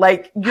moment.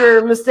 Like,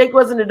 your mistake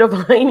wasn't a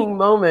defining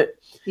moment.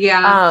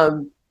 Yeah.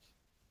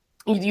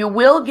 You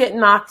will get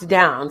knocked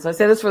down. So I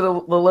say this for the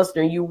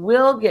listener, you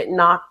will get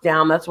knocked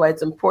down. That's why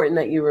it's important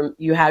that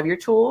you have your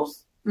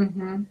tools.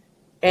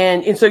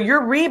 And so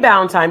your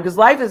rebound time, because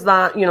life is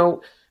not,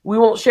 we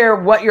won't share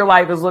what your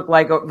life has looked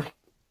like,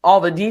 all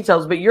the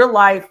details, but your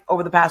life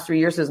over the past 3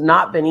 years has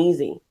not been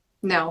easy.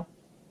 No,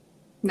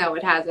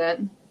 it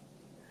hasn't.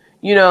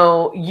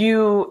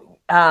 You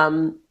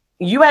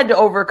had to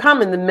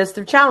overcome in the midst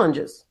of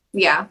challenges.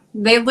 Yeah,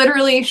 they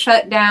literally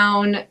shut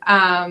down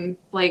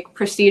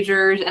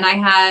procedures, and I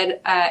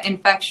had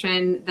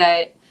infection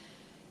that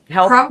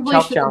probably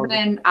should have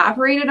been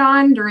operated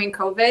on during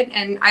COVID,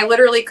 and I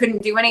literally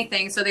couldn't do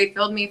anything. So they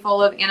filled me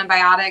full of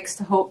antibiotics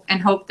to hope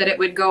that it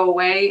would go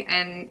away,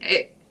 and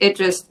it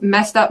just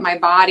messed up my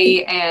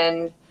body,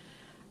 and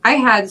I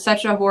had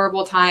such a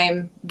horrible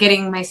time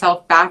getting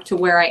myself back to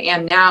where I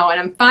am now. And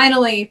I'm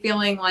finally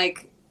feeling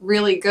like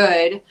really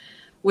good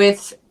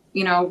with,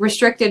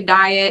 restricted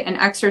diet and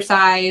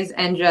exercise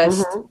and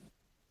just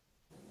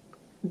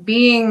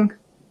being,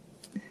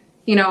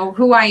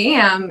 who I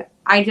am.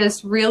 I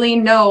just really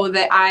know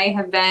that I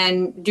have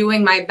been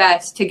doing my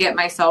best to get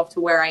myself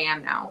to where I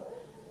am now.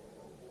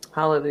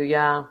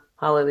 Hallelujah.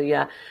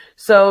 Hallelujah.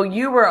 So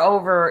you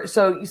were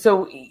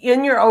so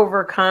in your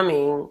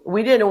overcoming,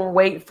 we didn't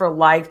wait for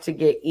life to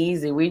get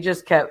easy. We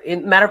just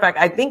matter of fact,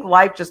 I think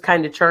life just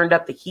kind of turned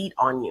up the heat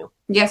on you.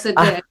 Yes, it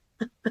did.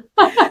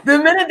 The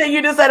minute that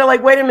you decided,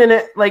 like, wait a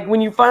minute, like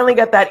when you finally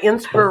got that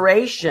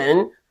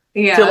inspiration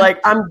to like,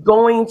 I'm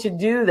going to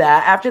do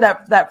that. After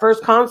that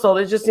first consult,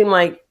 it just seemed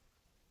like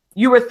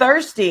you were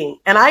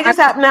thirsty, and I just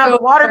happened to have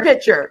a water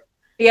pitcher.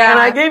 Yeah. And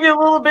I gave you a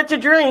little bit to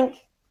drink.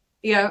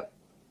 Yeah.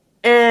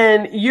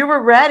 And you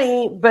were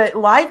ready, but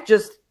life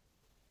just,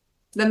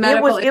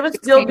 it was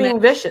still being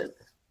vicious.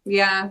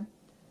 Yeah.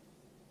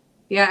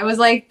 Yeah. It was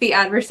like the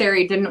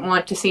adversary didn't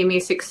want to see me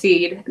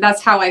succeed.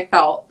 That's how I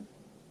felt.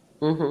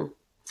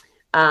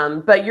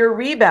 But your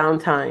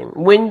rebound time,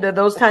 when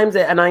those times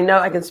that, and I know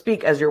I can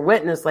speak as your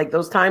witness, like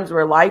those times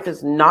where life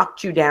has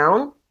knocked you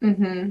down,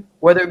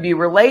 whether it be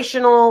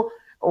relational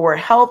or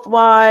health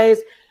wise,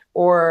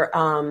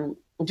 or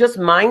just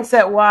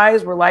mindset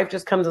wise, where life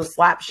just comes and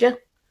slaps you.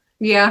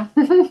 Yeah.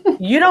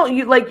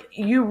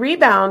 you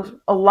rebound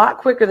a lot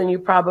quicker than you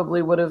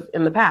probably would have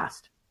in the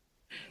past.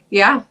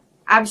 Yeah,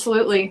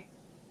 absolutely.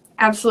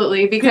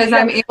 Absolutely. Because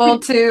I'm able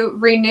to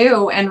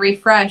renew and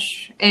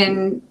refresh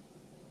and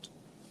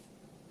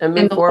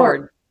move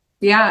forward.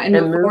 Yeah. And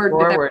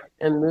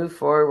move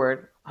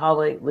forward.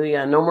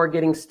 Hallelujah. No more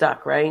getting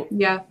stuck, right?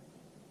 Yeah.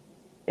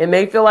 It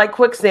may feel like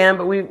quicksand,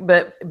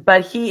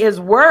 but his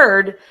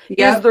word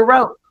is the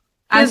rope.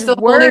 I'm still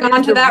holding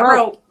on to that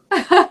rope.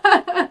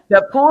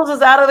 That pulls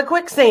us out of the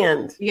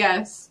quicksand.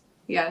 Yes.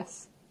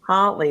 Yes.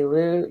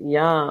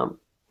 Hallelujah.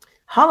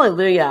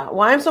 Hallelujah.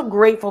 Well, I'm so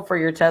grateful for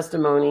your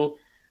testimony.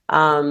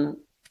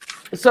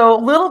 So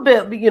a little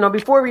bit,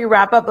 before we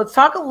wrap up, let's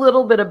talk a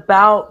little bit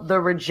about the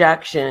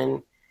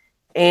rejection.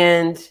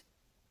 And,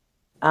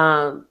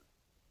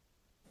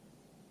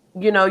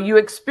 you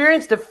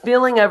experienced a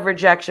feeling of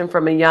rejection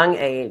from a young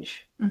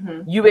age.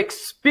 You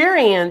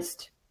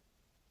experienced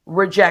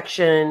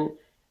rejection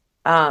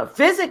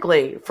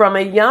physically from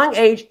a young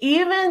age,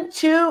 even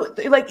to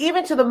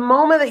the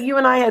moment that you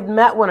and I had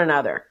met one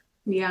another.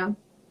 Yeah.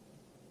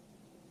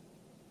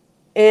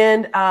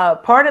 And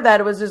part of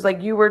that was just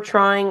like you were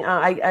trying,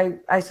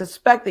 I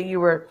suspect that you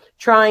were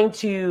trying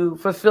to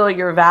fulfill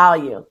your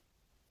value.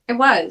 It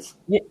was.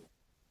 Yeah.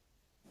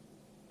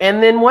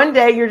 And then one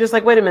day you're just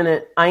like, wait a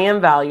minute, I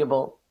am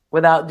valuable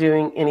without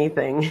doing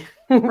anything.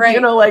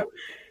 Right. Like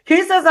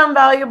he says I'm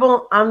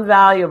valuable.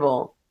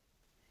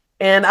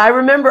 And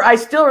I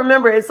still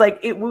remember, it's like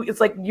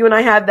you and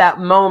I had that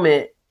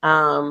moment.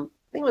 I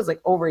think it was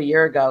like over a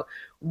year ago,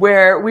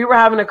 where we were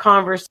having a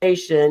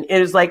conversation. It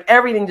was like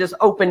everything just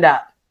opened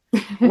up.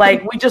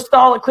 Like we just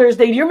saw it clear as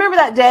day. Do you remember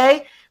that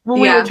day when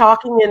we were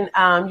talking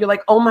and you're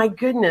like, oh my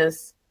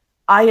goodness,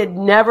 I had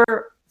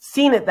never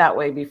seen it that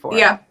way before.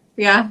 Yeah.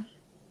 Yeah.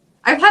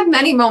 I've had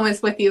many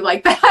moments with you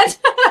like that.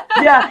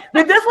 Yeah.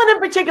 But this one in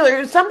particular, it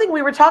was something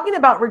we were talking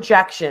about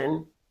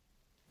rejection.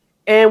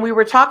 And we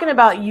were talking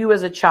about you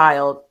as a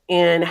child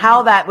and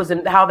how that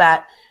rejection.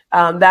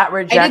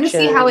 I didn't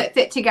see how it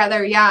fit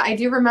together. Yeah, I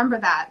do remember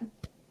that.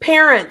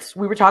 Parents.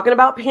 We were talking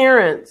about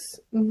parents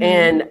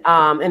and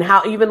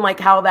how even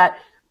like how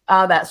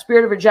that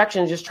spirit of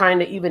rejection is just trying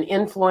to even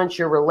influence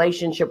your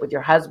relationship with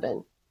your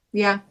husband.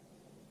 Yeah.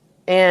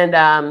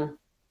 And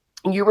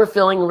you were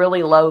feeling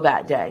really low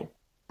that day.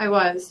 I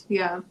was.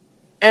 Yeah.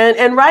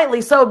 And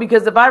rightly so,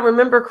 because if I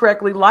remember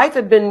correctly, life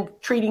had been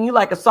treating you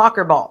like a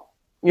soccer ball.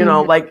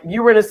 Like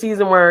you were in a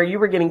season where you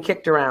were getting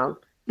kicked around.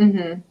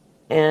 And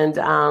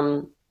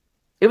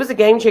it was a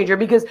game changer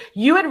because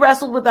you had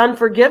wrestled with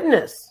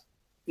unforgiveness.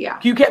 Yeah.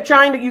 You kept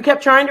trying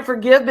to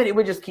forgive, but it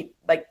would just keep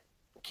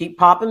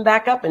popping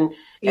back up. And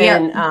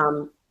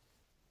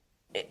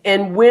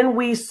when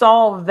we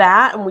saw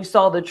that and we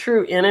saw the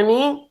true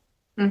enemy,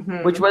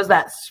 which was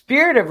that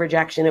spirit of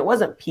rejection, it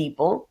wasn't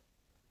people.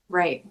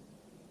 Right.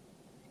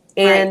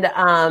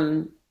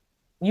 And,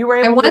 you were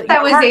able it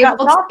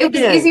was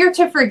easier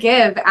to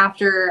forgive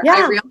after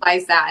I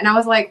realized that. And I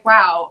was like,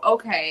 wow,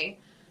 okay.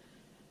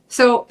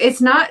 So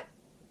it's not,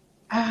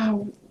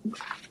 hold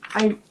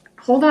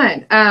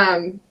on.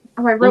 I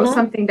wrote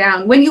something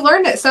down. When you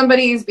learn that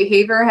somebody's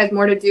behavior has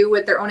more to do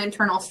with their own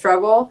internal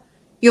struggle,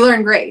 you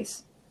learn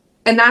grace.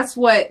 And that's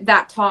what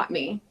that taught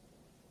me.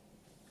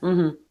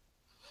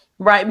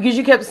 Right. Because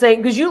you kept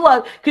saying, because you're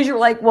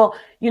like, well,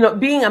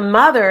 being a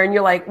mother, and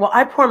you're like, well,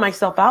 I pour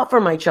myself out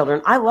for my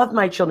children. I love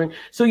my children.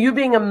 So you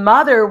being a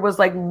mother was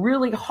like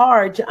really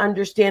hard to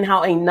understand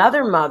how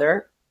another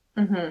mother,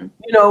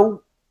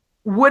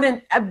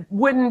 wouldn't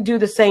do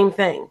the same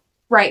thing.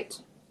 Right.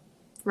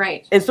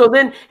 Right. And so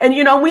then,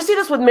 and we see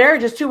this with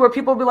marriages too, where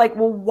people be like,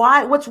 well,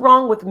 what's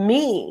wrong with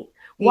me?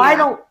 Why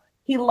don't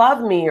he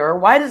love me? Or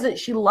why doesn't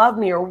she love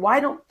me? Or why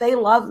don't they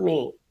love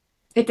me?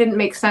 It didn't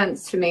make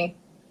sense to me.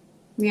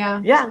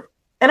 Yeah. Yeah.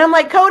 And I'm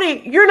like,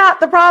 Cody, you're not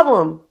the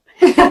problem.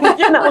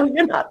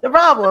 You're not the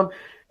problem.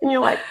 And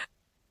you're like,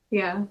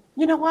 yeah,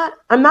 you know what?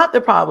 I'm not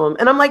the problem.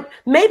 And I'm like,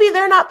 maybe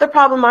they're not the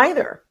problem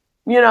either,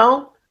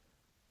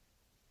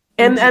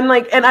 And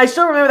I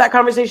still remember that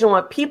conversation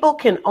where people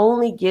can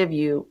only give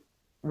you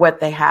what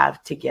they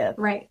have to give.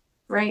 Right.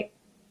 Right.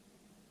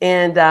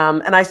 And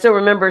I still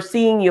remember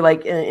seeing you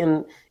like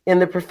in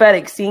the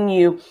prophetic, seeing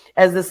you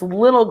as this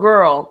little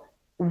girl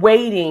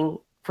waiting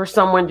for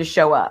someone to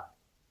show up.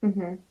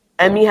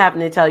 And me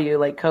having to tell you,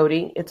 like,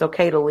 Cody, it's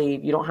okay to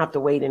leave. You don't have to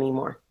wait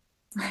anymore.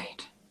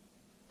 Right.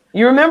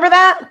 You remember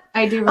that?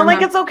 I do remember. I'm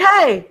like, it's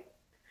okay.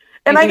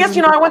 And I guess,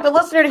 I want the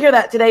listener to hear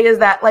that today is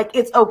that, like,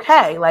 it's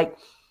okay. Like,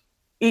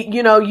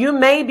 you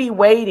may be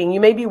waiting. You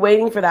may be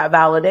waiting for that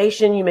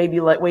validation. You may be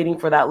waiting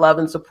for that love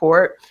and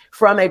support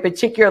from a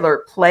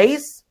particular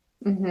place.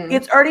 Mm-hmm.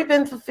 It's already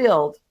been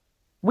fulfilled.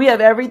 We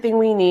have everything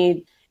we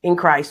need in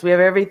Christ. We have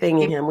everything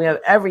in him. We have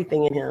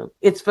everything in him.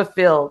 It's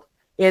fulfilled.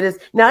 It is.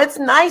 Now, it's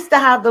nice to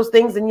have those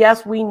things. And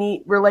yes, we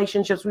need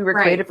relationships. We were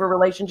created for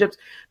relationships.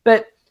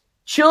 But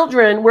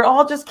children, we're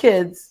all just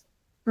kids.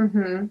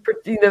 Mm-hmm.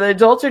 The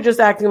adults are just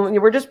acting.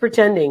 We're just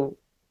pretending.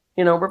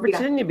 We're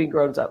pretending to be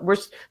grown up.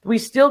 We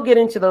still get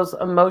into those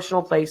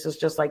emotional places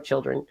just like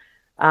children,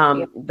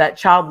 that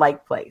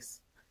childlike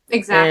place.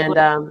 Exactly.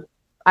 And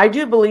I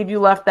do believe you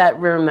left that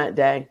room that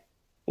day.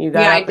 You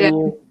got I did.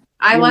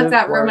 I left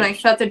that room and I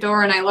shut the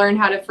door and I learned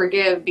how to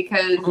forgive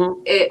because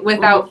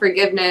without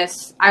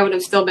forgiveness, I would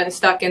have still been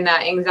stuck in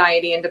that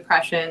anxiety and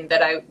depression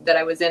that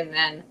I was in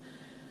then.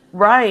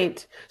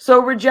 Right.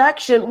 So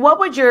rejection, what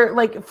would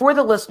for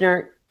the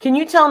listener, can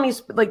you tell me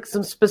like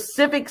some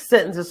specific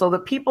sentences so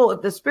that people,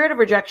 if the spirit of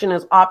rejection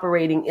is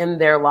operating in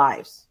their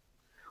lives,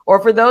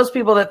 or for those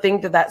people that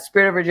think that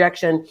spirit of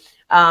rejection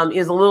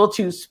is a little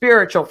too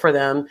spiritual for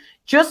them,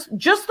 just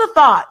the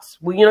thoughts,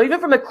 even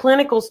from a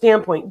clinical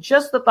standpoint,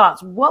 just the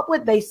thoughts, what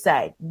would they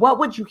say? What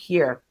would you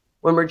hear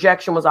when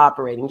rejection was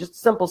operating? Just a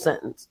simple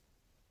sentence.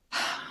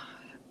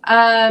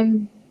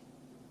 When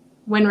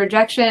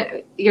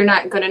rejection, you're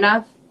not good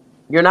enough.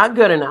 You're not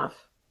good enough.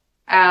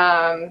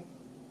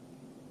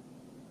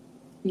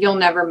 You'll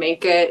never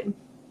make it.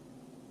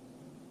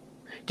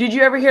 Did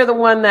you ever hear the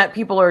one that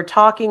people are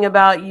talking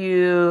about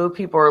you?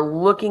 People are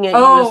looking at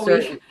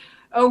you.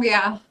 Oh,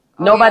 yeah.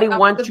 Nobody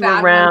wants you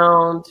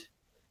around.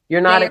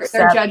 You're not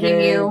accepted. They're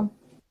judging you.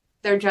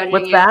 They're judging you.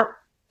 What's that?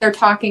 They're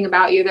talking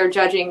about you. They're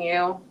judging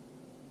you.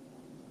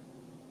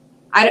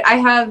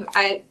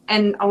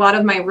 And a lot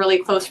of my really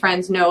close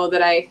friends know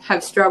that I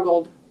have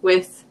struggled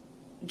with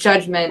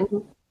judgment.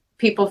 Mm-hmm.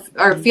 People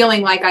are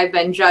feeling like I've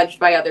been judged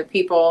by other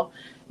people,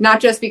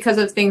 not just because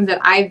of things that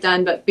I've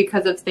done, but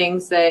because of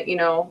things that,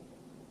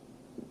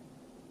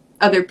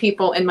 other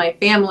people in my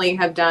family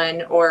have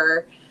done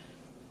but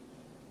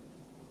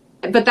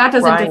that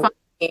doesn't define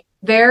me.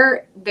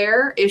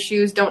 Their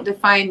issues don't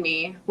define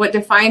me. What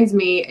defines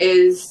me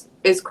is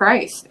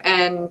Christ.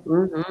 And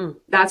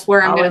that's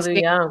where I'm going to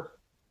stay.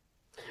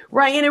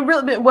 Right. And it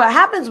really, what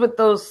happens with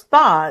those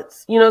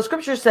thoughts,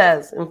 scripture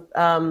says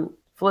in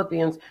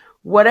Philippians,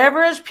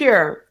 whatever is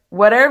pure,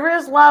 whatever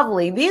is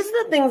lovely, these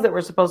are the things that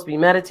we're supposed to be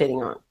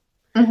meditating on.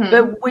 Mm-hmm.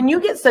 But when you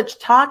get such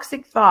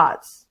toxic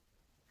thoughts,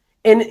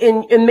 and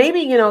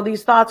maybe,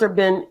 these thoughts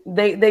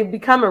they've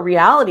become a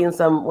reality in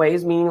some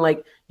ways, meaning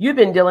like you've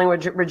been dealing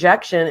with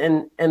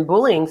rejection and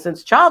bullying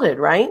since childhood,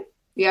 right?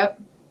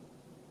 Yep.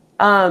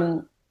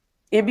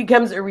 It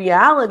becomes a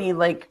reality,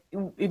 like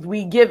if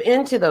we give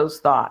into those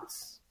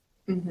thoughts.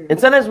 Mm-hmm. And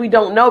sometimes we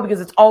don't know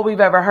because it's all we've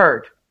ever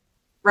heard.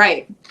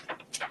 Right.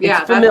 Yeah.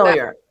 It's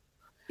familiar.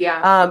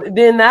 Yeah.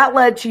 Then that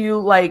led to you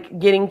like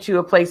getting to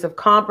a place of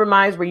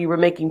compromise where you were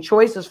making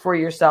choices for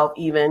yourself,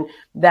 even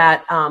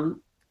that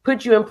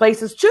put you in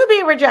places to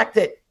be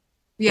rejected.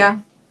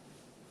 Yeah.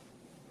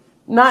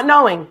 Not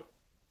knowing.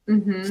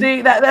 Mm-hmm.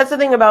 See, that's the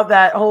thing about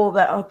that whole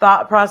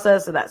thought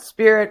process and that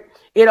spirit.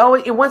 It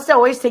wants to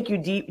always take you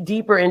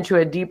deeper into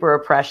a deeper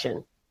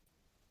oppression.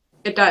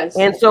 It does.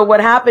 And so what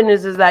happened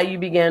is that you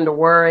began to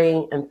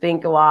worry and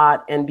think a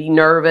lot and be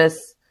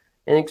nervous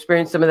and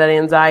experience some of that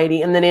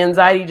anxiety. And then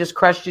anxiety just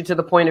crushed you to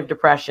the point of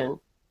depression.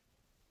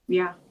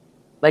 Yeah.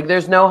 Like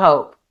there's no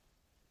hope.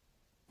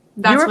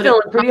 You were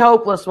feeling pretty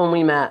hopeless when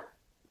we met.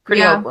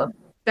 Pretty hopeless.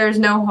 There's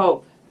no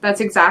hope.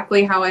 That's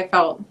exactly how I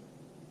felt.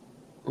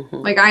 Mm-hmm.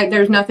 Like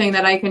there's nothing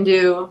that I can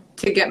do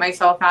to get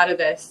myself out of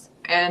this.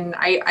 And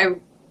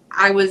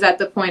I was at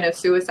the point of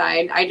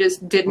suicide. I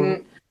just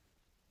didn't,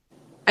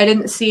 I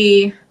didn't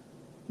see,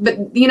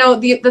 but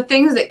the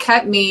things that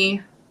kept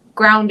me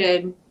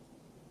grounded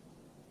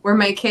were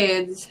my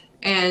kids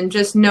and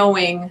just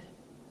knowing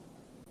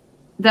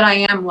that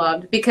I am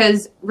loved,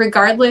 because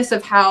regardless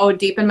of how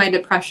deep in my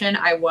depression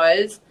I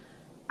was,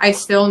 I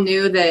still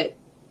knew that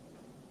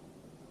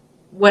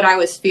what I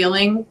was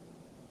feeling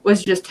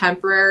was just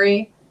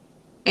temporary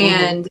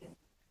and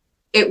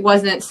it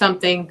wasn't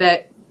something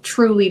that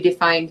truly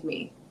defined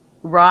me.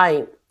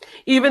 Right.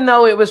 Even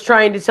though it was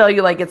trying to tell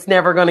you like it's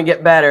never going to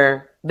get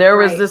better, there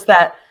was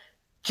that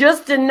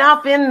just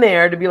enough in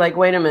there to be like,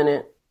 wait a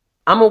minute,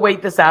 I'm going to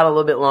wait this out a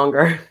little bit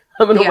longer.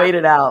 I'm going to wait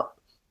it out.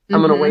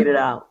 I'm going to wait it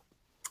out.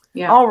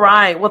 Yeah. All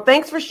right. Well,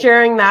 thanks for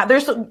sharing that.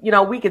 There's,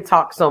 we could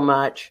talk so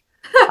much.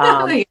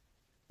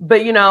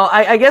 But,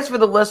 I guess for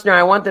the listener,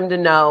 I want them to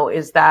know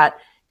is that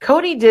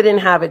Cody didn't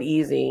have it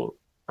easy.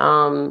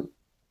 Her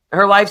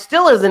life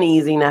still isn't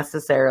easy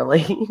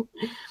necessarily.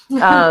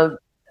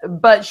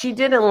 But she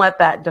didn't let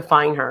that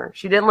define her.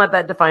 She didn't let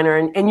that define her.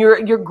 And you're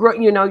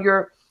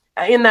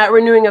in that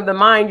renewing of the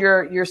mind,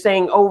 you're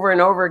saying over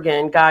and over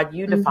again, God,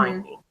 you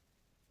define me.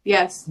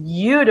 Yes.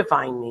 You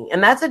define me.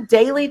 And that's a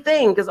daily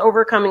thing, because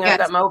overcoming, I've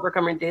got my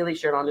Overcomer Daily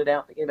shirt on today. I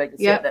don't think anybody can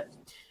see it.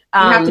 You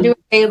have to do it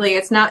daily.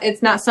 It's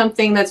not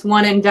something that's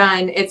one and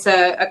done. It's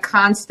a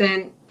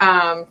constant,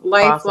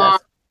 lifelong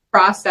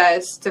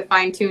process to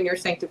fine tune your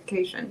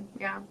sanctification.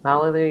 Yeah.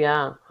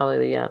 Hallelujah.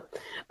 Hallelujah.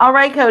 All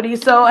right, Cody.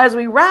 So as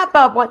we wrap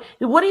up, what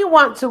do you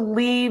want to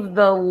leave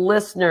the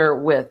listener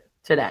with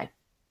today?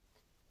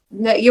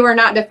 That you are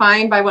not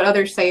defined by what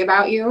others say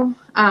about you.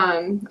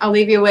 I'll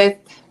leave you with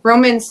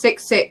Romans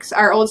 6:6.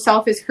 Our old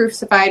self is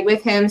crucified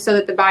with him so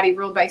that the body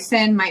ruled by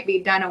sin might be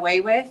done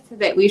away with,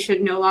 that we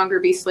should no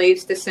longer be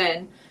slaves to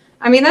sin.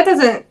 I mean,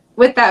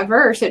 with that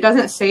verse, it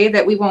doesn't say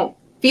that we won't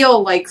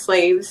feel like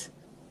slaves.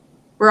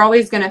 We're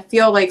always going to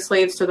feel like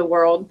slaves to the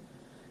world.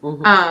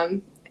 Mm-hmm.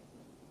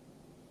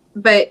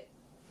 But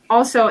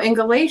also in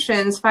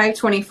Galatians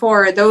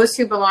 5:24, those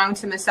who belong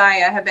to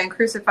Messiah have been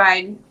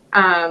crucified,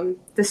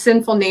 the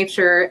sinful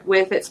nature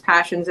with its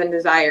passions and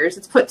desires.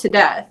 It's put to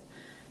death.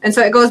 And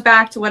so it goes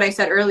back to what I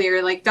said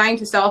earlier, like dying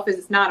to self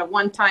is not a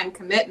one-time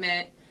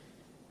commitment,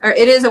 or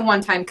it is a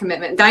one-time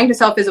commitment. Dying to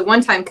self is a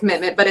one-time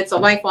commitment, but it's a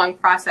lifelong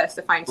process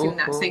to fine-tune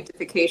that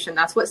sanctification.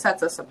 That's what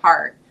sets us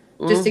apart,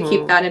 just to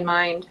keep that in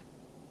mind.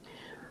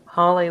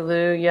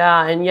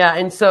 Hallelujah.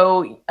 And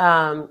so,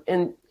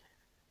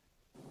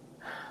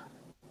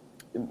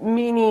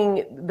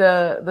 meaning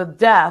the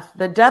death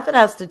that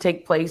has to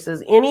take place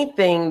is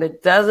anything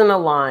that doesn't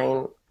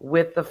align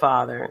with the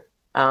Father.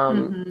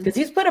 Because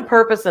he's put a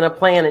purpose and a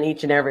plan in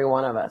each and every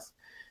one of us.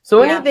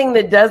 So anything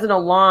that doesn't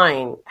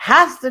align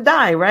has to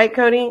die, right,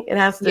 Cody? It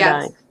has to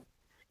die.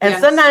 And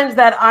sometimes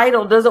that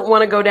idol doesn't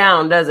want to go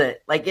down, does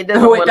it? Like it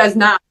doesn't. No, it does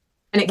not.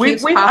 And it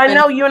keeps popping. I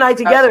know you and I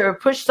together have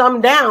pushed some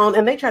down,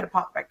 and they try to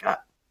pop back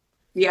up.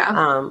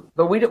 Yeah.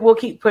 But we'll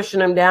keep pushing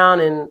them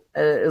down, and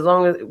as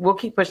long as we'll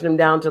keep pushing them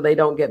down till they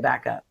don't get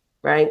back up,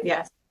 right?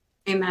 Yes.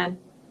 Amen.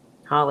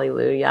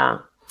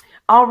 Hallelujah.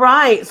 All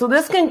right. So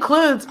this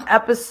concludes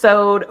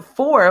episode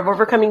 4 of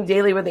Overcoming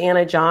Daily with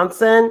Anna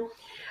Johnson.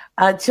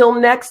 Till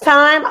next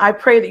time, I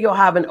pray that you'll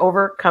have an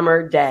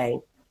overcomer day.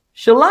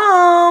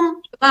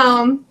 Shalom.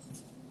 Shalom.